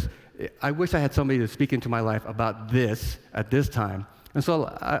 Because I wish I had somebody to speak into my life about this at this time. And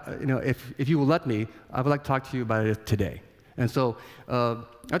so, you know, if you will let me, I would like to talk to you about it today. And so I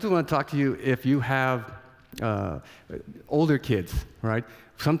just want to talk to you if you have older kids, right?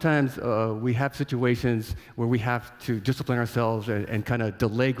 Sometimes we have situations where we have to discipline ourselves and kind of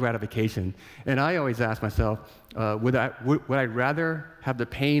delay gratification. And I always ask myself, would I rather have the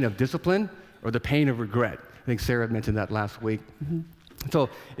pain of discipline or the pain of regret? I think Sarah mentioned that last week. Mm-hmm.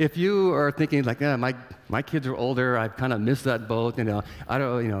 So if you are thinking like, yeah, my kids are older, I've kind of missed that boat, you know,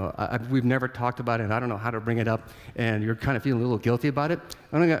 we've never talked about it, and I don't know how to bring it up, and you're kind of feeling a little guilty about it,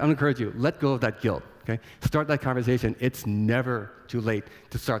 I'm gonna encourage you, let go of that guilt, okay? Start that conversation. It's never too late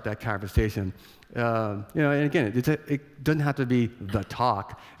to start that conversation. You know, and again, it doesn't have to be the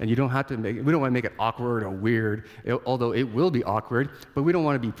talk, and we don't want to make it awkward or weird, although it will be awkward, but we don't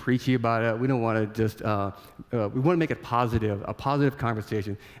want to be preachy about it. We don't want to just, we want to make it positive, a positive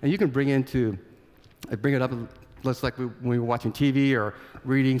conversation. And you can bring it up just like when we were watching TV or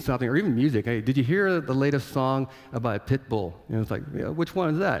reading something, or even music. Hey, did you hear the latest song about Pitbull? And it's like, yeah, which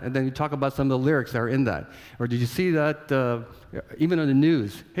one is that? And then you talk about some of the lyrics that are in that. Or did you see that, even on the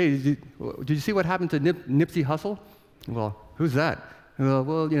news? Hey, did you see what happened to Nipsey Hussle? Well, who's that?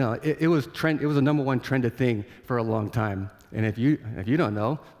 Well, you know, it was a #1 trended thing for a long time. And if you don't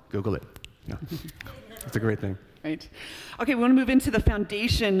know, Google it. You know, it's a great thing. Right. Okay, we want to move into the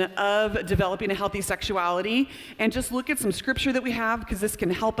foundation of developing a healthy sexuality and just look at some scripture that we have, because this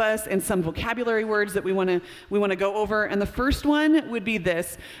can help us, and some vocabulary words that we want to go over. And the first one would be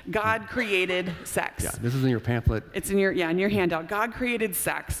this: God created sex. Yeah, this is in your pamphlet. It's in your handout. God created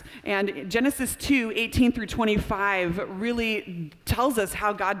sex. And Genesis 2:18-25 really tells us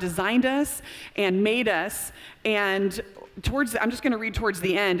how God designed us and made us. And I'm just going to read towards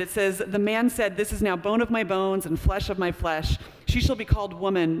the end. It says, "The man said, 'This is now bone of my bones and flesh of my flesh. She shall be called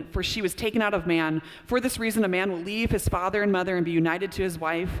woman, for she was taken out of man. For this reason, a man will leave his father and mother and be united to his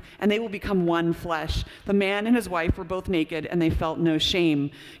wife, and they will become one flesh. The man and his wife were both naked, and they felt no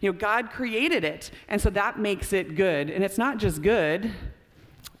shame.'" You know, God created it, and so that makes it good. And it's not just good.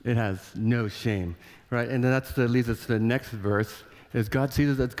 It has no shame, right? And that leads us to the next verse. Is God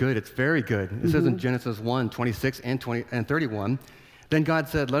sees it as good. It's very good. It says in Genesis 1:26 and 31, "Then God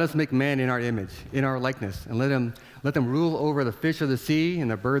said, 'Let us make man in our image, in our likeness, and let them rule over the fish of the sea and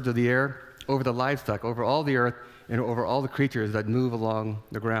the birds of the air, over the livestock, over all the earth, and over all the creatures that move along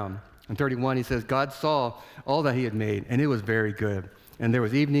the ground.'" In 31, he says, "God saw all that he had made, and it was very good. And there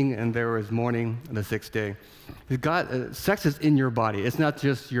was evening, and there was morning, on the sixth day." Sex is in your body. It's not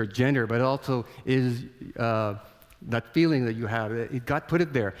just your gender, but it also is that feeling that you have. God put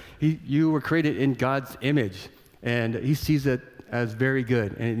it there. You were created in God's image, and he sees it as very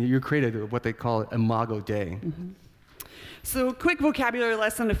good. And you're created what they call Imago Dei. Mm-hmm. So, quick vocabulary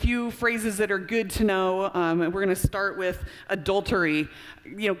lesson, a few phrases that are good to know. We're going to start with adultery.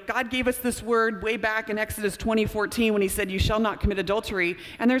 You know, God gave us this word way back in Exodus 20:14 when he said, "You shall not commit adultery."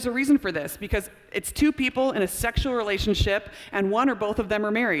 And there's a reason for this, because it's two people in a sexual relationship, and one or both of them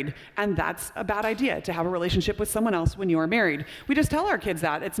are married. And that's a bad idea, to have a relationship with someone else when you are married. We just tell our kids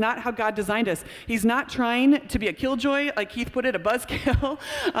that. It's not how God designed us. He's not trying to be a killjoy, like Keith put it, a buzzkill,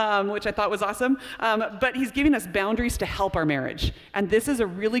 which I thought was awesome. But he's giving us boundaries to help our marriage. And this is a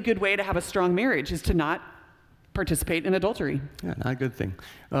really good way to have a strong marriage, is to not participate in adultery. Yeah, not a good thing.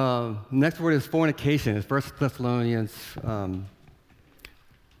 Next word is fornication. It's 1 Thessalonians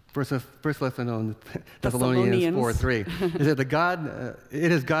First Thessalonians Thessalonians. 4:3. It said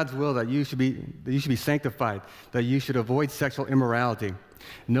it is God's will that you should be sanctified, that you should avoid sexual immorality.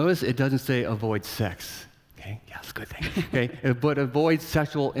 Notice it doesn't say avoid sex. Okay, yeah, that's a good thing. Okay, but avoid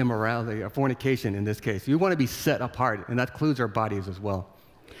sexual immorality or fornication in this case. You want to be set apart, and that includes our bodies as well.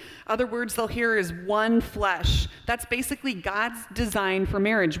 Other words they'll hear is one flesh. That's basically God's design for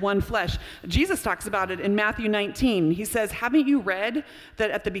marriage, one flesh. Jesus talks about it in Matthew 19. He says, haven't you read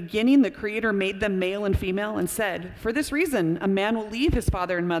that at the beginning the Creator made them male and female and said, for this reason, a man will leave his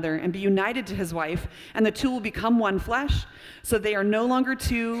father and mother and be united to his wife, and the two will become one flesh? So they are no longer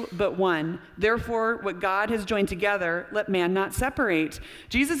two, but one. Therefore, what God has joined together, let man not separate.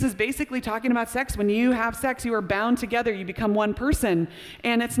 Jesus is basically talking about sex. When you have sex, you are bound together. You become one person.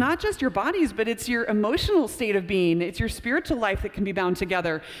 And it's not just your bodies, but it's your emotional state of being. It's your spiritual life that can be bound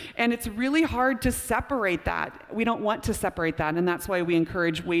together. And it's really hard to separate that. We don't want to separate that, and that's why we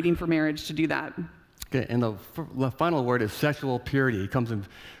encourage waiting for marriage to do that. Okay, and the final word is sexual purity. It comes in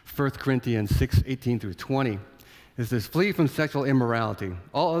 1 Corinthians 6:18-20. It says, flee from sexual immorality.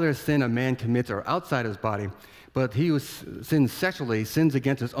 All other sin a man commits are outside his body, but he who sins sexually sins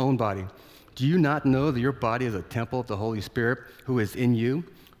against his own body. Do you not know that your body is a temple of the Holy Spirit who is in you,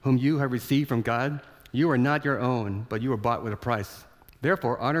 whom you have received from God? You are not your own, but you were bought with a price.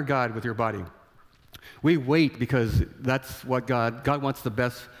 Therefore, honor God with your body. We wait because that's what God wants the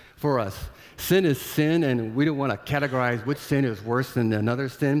best for us. Sin is sin, and we don't want to categorize which sin is worse than another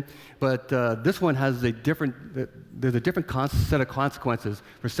sin. But this one has there's a different set of consequences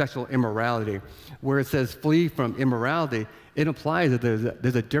for sexual immorality. Where it says flee from immorality, it implies that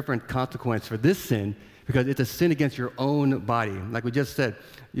there's a different consequence for this sin because it's a sin against your own body. Like we just said,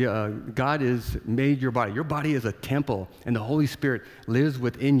 God has made your body. Your body is a temple, and the Holy Spirit lives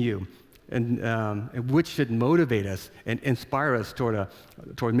within you. And which should motivate us and inspire us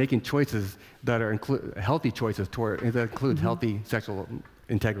toward making choices that are healthy choices that include healthy sexual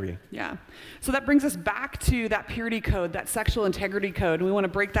integrity. Yeah. So that brings us back to that purity code, that sexual integrity code. And we want to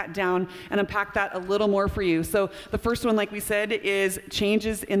break that down and unpack that a little more for you. So the first one, like we said, is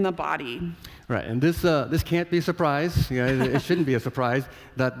changes in the body. Right, and this can't be a surprise. It shouldn't be a surprise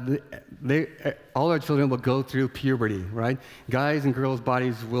that all our children will go through puberty, right? Guys and girls'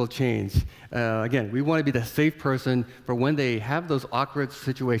 bodies will change. Again, we want to be the safe person for when they have those awkward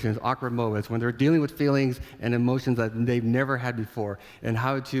situations, awkward moments, when they're dealing with feelings and emotions that they've never had before, and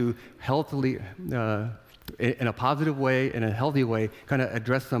how to healthily, in a positive way, in a healthy way, kind of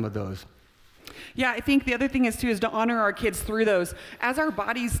address some of those. Yeah, I think the other thing is to honor our kids through those. As our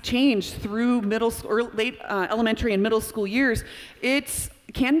bodies change through middle school or late elementary and middle school years, it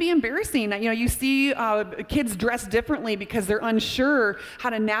can be embarrassing. You see kids dress differently because they're unsure how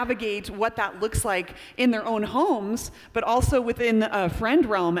to navigate what that looks like in their own homes, but also within a friend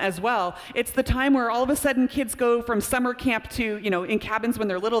realm as well. It's the time where all of a sudden kids go from summer camp to, in cabins when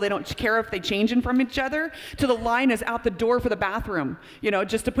they're little, they don't care if they change in from each other, to the line is out the door for the bathroom,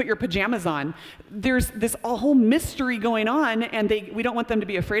 just to put your pajamas on. There's this whole mystery going on, and we don't want them to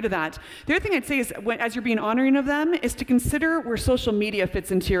be afraid of that. The other thing I'd say is, as you're being honoring of them, is to consider where social media fits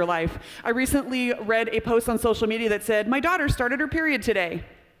into your life. I recently read a post on social media that said, my daughter started her period today.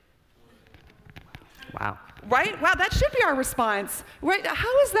 Wow. Right? Wow, that should be our response. Right?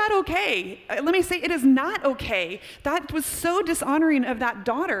 How is that okay? Let me say, it is not okay. That was so dishonoring of that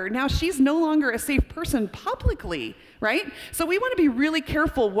daughter. Now she's no longer a safe person publicly, right? So we want to be really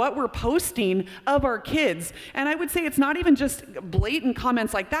careful what we're posting of our kids. And I would say it's not even just blatant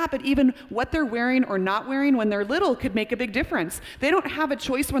comments like that, but even what they're wearing or not wearing when they're little could make a big difference. They don't have a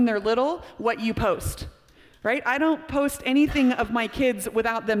choice when they're little what you post. Right? I don't post anything of my kids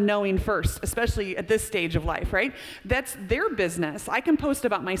without them knowing first, especially at this stage of life, right? That's their business. I can post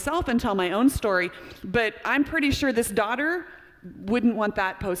about myself and tell my own story, but I'm pretty sure this daughter wouldn't want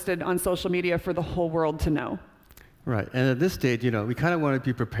that posted on social media for the whole world to know. Right, and at this stage, we kind of want to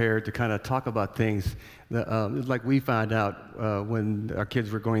be prepared to kind of talk about things that, like we found out when our kids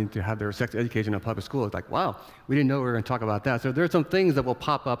were going to have their sex education in public school. It's like, wow, we didn't know we were going to talk about that. So there are some things that will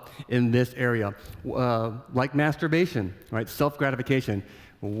pop up in this area, like masturbation, right? Self-gratification.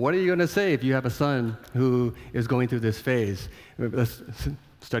 What are you going to say if you have a son who is going through this phase?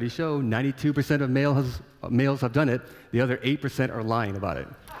 Studies show 92% of males have done it. The other 8% are lying about it.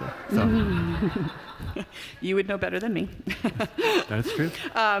 So. You would know better than me. That's true.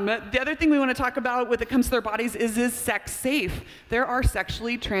 The other thing we want to talk about when it comes to their bodies is sex safe? There are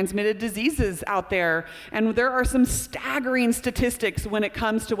sexually transmitted diseases out there, and there are some staggering statistics when it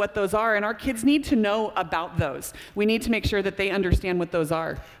comes to what those are, and our kids need to know about those. We need to make sure that they understand what those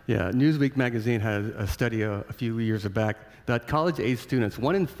are. Yeah, Newsweek magazine had a study a few years back that college-age students,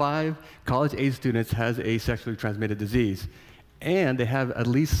 1 in 5 college-age students has a sexually transmitted disease, and they have at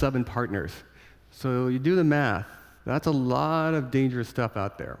least 7 partners. So you do the math. That's a lot of dangerous stuff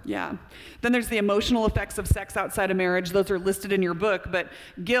out there. Yeah. Then there's the emotional effects of sex outside of marriage. Those are listed in your book, but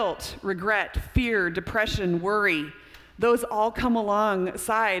guilt, regret, fear, depression, worry, those all come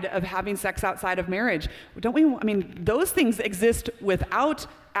alongside of having sex outside of marriage. Don't we, I mean, those things exist without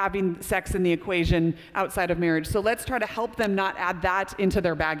having sex in the equation outside of marriage. So let's try to help them not add that into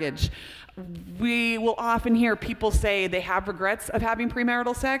their baggage. We will often hear people say they have regrets of having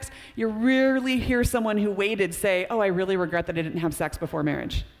premarital sex. You rarely hear someone who waited say, oh, I really regret that I didn't have sex before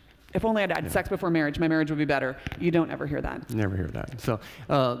marriage. If only I'd had sex before marriage, my marriage would be better. You don't ever hear that. Never hear that. So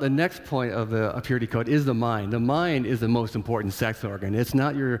the next point of the purity code is the mind. The mind is the most important sex organ. It's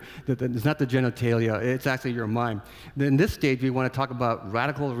not it's not the genitalia. It's actually your mind. In this stage, we want to talk about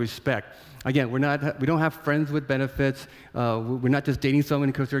radical respect. Again, we don't have friends with benefits. We're not just dating someone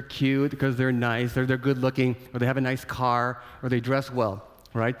because they're cute, because they're nice, or they're good looking, or they have a nice car, or they dress well,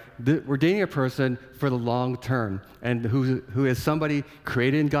 right? We're dating a person for the long term, and who is somebody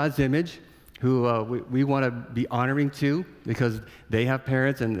created in God's image, who we want to be honoring to because they have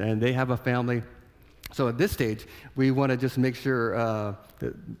parents and they have a family. So at this stage, we want to just make sure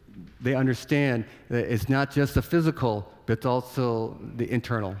that they understand that it's not just the physical, but it's also the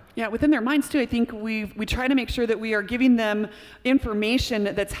internal. Yeah, within their minds too, I think we try to make sure that we are giving them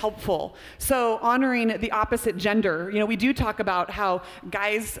information that's helpful. So honoring the opposite gender. You know, we do talk about how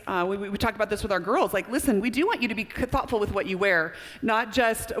guys, we talk about this with our girls, like, listen, we do want you to be thoughtful with what you wear, not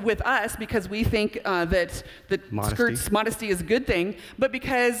just with us because we think that modesty is a good thing, but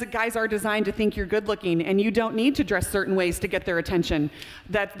because guys are designed to think you're good looking and you don't need to dress certain ways to get their attention,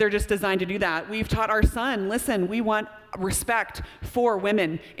 that they're just designed to do that. We've taught our son, listen, we want respect for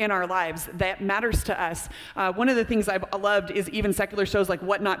women in our lives. That matters to us. One of the things I've loved is even secular shows like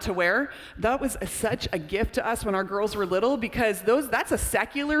What Not to Wear. That was such a gift to us when our girls were little because that's a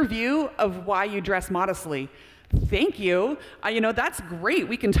secular view of why you dress modestly. Thank you. You know, that's great.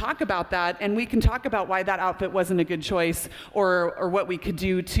 We can talk about that, and we can talk about why that outfit wasn't a good choice or what we could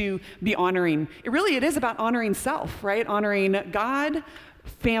do to be honoring. It is about honoring self, right? Honoring God,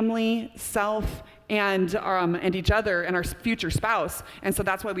 family, self, and each other and our future spouse. And so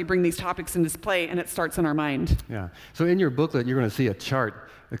that's why we bring these topics into play, and it starts in our mind. Yeah. So in your booklet, you're going to see a chart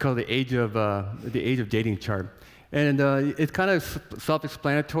called the age of dating chart. And it's kind of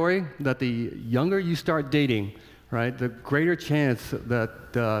self-explanatory that the younger you start dating, right, the greater chance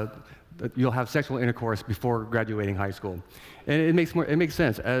that you'll have sexual intercourse before graduating high school. And it makes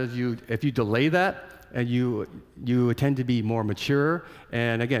sense if you delay that. And you tend to be more mature,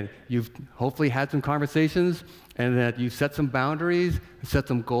 and again, you've hopefully had some conversations, and that you set some boundaries, set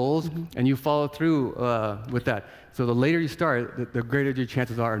some goals, and you follow through with that. So the later you start, the greater your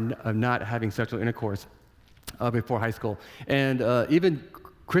chances are of not having sexual intercourse before high school. And even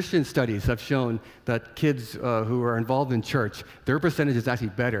Christian studies have shown that kids who are involved in church, their percentage is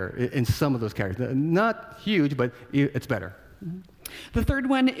actually better in some of those categories. Not huge, but it's better. Mm-hmm. The third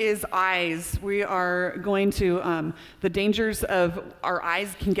one is eyes. We are going to, the dangers of our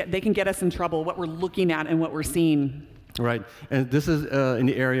eyes can get us in trouble, what we're looking at and what we're seeing. Right, and this is in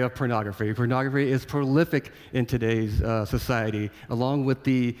the area of pornography. Pornography is prolific in today's society, along with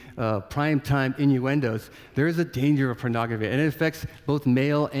the prime time innuendos. There is a danger of pornography, and it affects both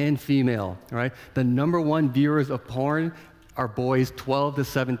male and female, right? The #1 viewers of porn are boys 12 to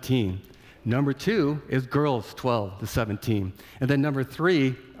 17. Number 2 is girls 12 to 17. And then number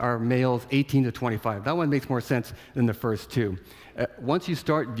 3 are males 18 to 25. That one makes more sense than the first two. Once you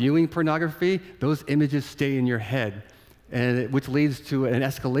start viewing pornography, those images stay in your head, which leads to an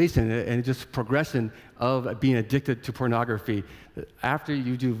escalation and just progression of being addicted to pornography.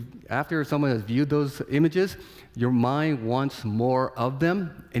 After someone has viewed those images, your mind wants more of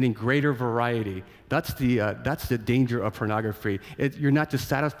them and in greater variety. That's the danger of pornography. You're not just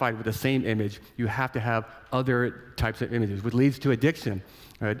satisfied with the same image. You have to have other types of images, which leads to addiction.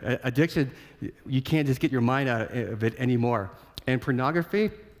 Right? Addiction, you can't just get your mind out of it anymore. And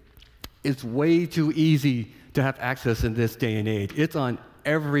pornography, it's way too easy to have access in this day and age. It's on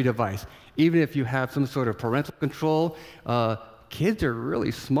every device. Even if you have some sort of parental control, kids are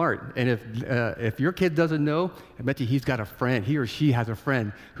really smart. And if your kid doesn't know, I bet you he's got a friend, he or she has a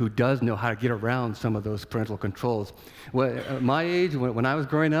friend who does know how to get around some of those parental controls. Well, at my age, when I was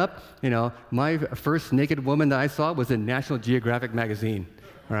growing up, my first naked woman that I saw was in National Geographic magazine,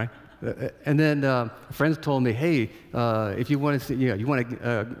 right? And then friends told me, hey, if you want to see, you want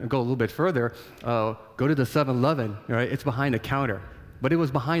to go a little bit further, go to the 7-Eleven, right? It's behind the counter. But it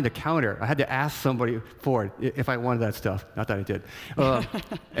was behind the counter. I had to ask somebody for it if I wanted that stuff. Not that I did.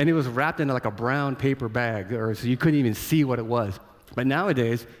 And it was wrapped in like a brown paper bag, so you couldn't even see what it was. But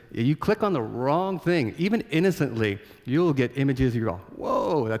nowadays, you click on the wrong thing, even innocently, you'll get images you go,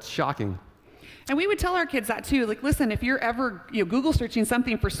 whoa, that's shocking. And we would tell our kids that too. Like, listen, if you're ever Google searching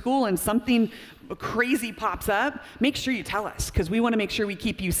something for school and something crazy pops up, make sure you tell us, because we want to make sure we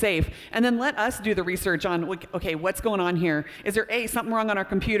keep you safe. And then let us do the research on, okay, what's going on here? Is there something wrong on our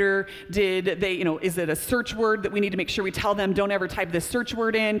computer? Did they, is it a search word that we need to make sure we tell them, don't ever type this search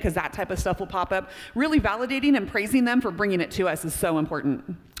word in, because that type of stuff will pop up. Really validating and praising them for bringing it to us is so important.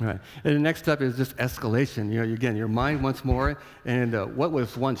 All right. And the next step is just escalation. Again, your mind wants more, and what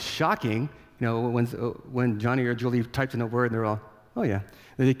was once shocking, when Johnny or Julie types in a word and they're all, oh yeah,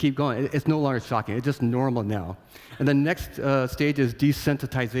 and they keep going. It's no longer shocking. It's just normal now. And the next stage is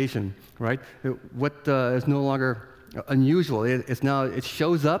desensitization, right? What is no longer unusual. It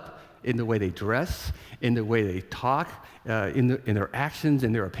shows up in the way they dress, in the way they talk, in their actions,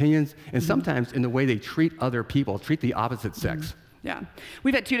 in their opinions, and sometimes in the way they treat other people, treat the opposite sex. Yeah.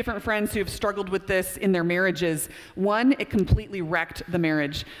 We've had two different friends who have struggled with this in their marriages. One, it completely wrecked the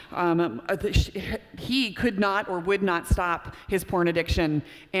marriage. He could not or would not stop his porn addiction,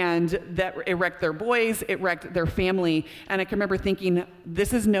 and it wrecked their boys, it wrecked their family. And I can remember thinking,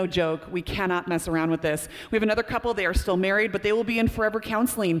 this is no joke. We cannot mess around with this. We have another couple, they are still married, but they will be in forever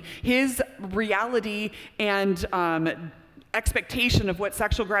counseling. His reality and expectation of what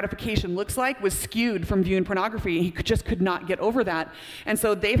sexual gratification looks like was skewed from viewing pornography. He just could not get over that. And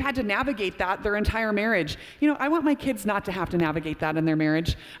so they've had to navigate that their entire marriage. I want my kids not to have to navigate that in their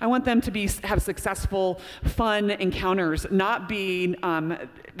marriage. I want them to have successful, fun encounters, not be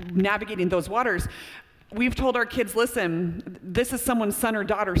navigating those waters. We've told our kids, listen, this is someone's son or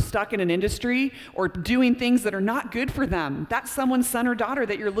daughter stuck in an industry or doing things that are not good for them. That's someone's son or daughter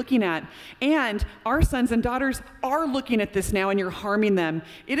that you're looking at. And our sons and daughters are looking at this now, and you're harming them.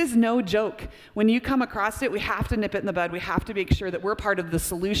 It is no joke. When you come across it, we have to nip it in the bud. We have to make sure that we're part of the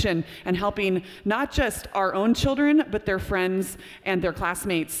solution and helping not just our own children, but their friends and their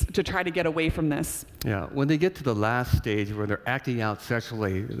classmates to try to get away from this. Yeah, when they get to the last stage where they're acting out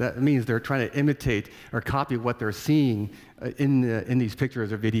sexually, that means they're trying to imitate or copy what they're seeing in these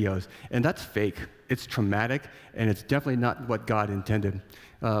pictures or videos. And that's fake. It's traumatic, and it's definitely not what God intended.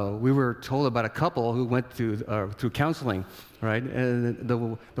 We were told about a couple who went through counseling, right? And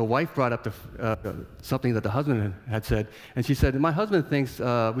the wife brought up something that the husband had said, and she said, my husband thinks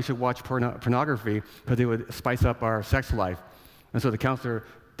we should watch pornography because it would spice up our sex life. And so the counselor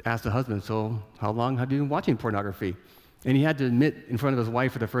asked the husband, so how long have you been watching pornography? And he had to admit in front of his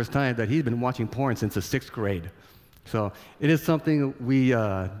wife for the first time that he'd been watching porn since the 6th grade. So it is something we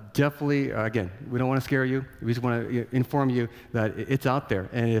definitely, again, we don't want to scare you. We just want to inform you that it's out there.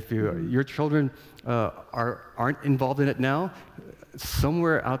 And if your children aren't involved in it now,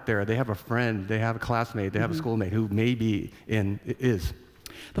 somewhere out there they have a friend, they have a classmate, they have a schoolmate who maybe is.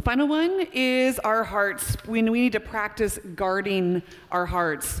 The final one is our hearts. We need to practice guarding our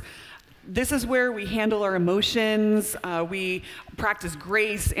hearts. This is where we handle our emotions, we practice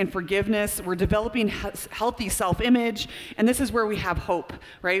grace and forgiveness, we're developing healthy self-image, and this is where we have hope,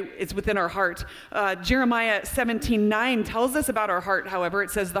 right? It's within our heart. Jeremiah 17:9 tells us about our heart, however. It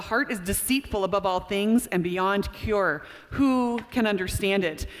says, the heart is deceitful above all things and beyond cure. Who can understand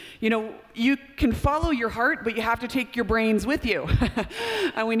it? You can follow your heart, but you have to take your brains with you.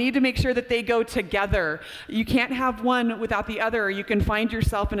 And we need to make sure that they go together. You can't have one without the other. You can find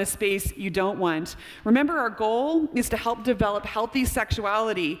yourself in a space you don't want. Remember, our goal is to help develop healthy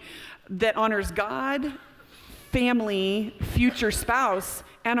sexuality that honors God, family, future spouse,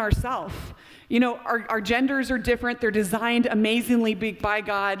 and ourself. Our genders are different. They're designed amazingly by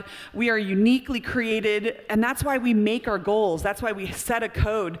God. We are uniquely created, and that's why we make our goals. That's why we set a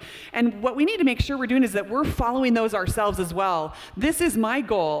code. And what we need to make sure we're doing is that we're following those ourselves as well. This is my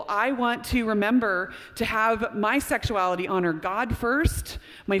goal. I want to remember to have my sexuality honor God first,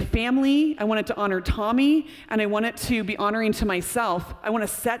 my family. I want it to honor Tommy, and I want it to be honoring to myself. I want to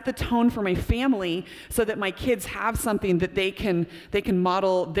set the tone for my family so that my kids have something that they can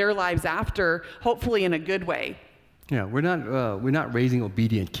model their lives after, hopefully in a good way. Yeah, we're not raising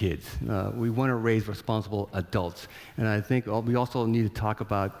obedient kids. We want to raise responsible adults. And I think we also need to talk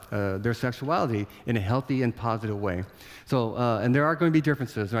about their sexuality in a healthy and positive way. So, and there are going to be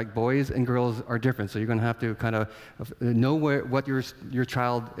differences, right? Boys and girls are different, so you're going to have to kind of know what your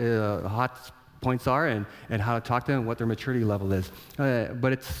child hot points are and how to talk to them, what their maturity level is.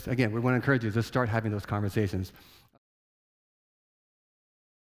 But it's, again, we want to encourage you to start having those conversations.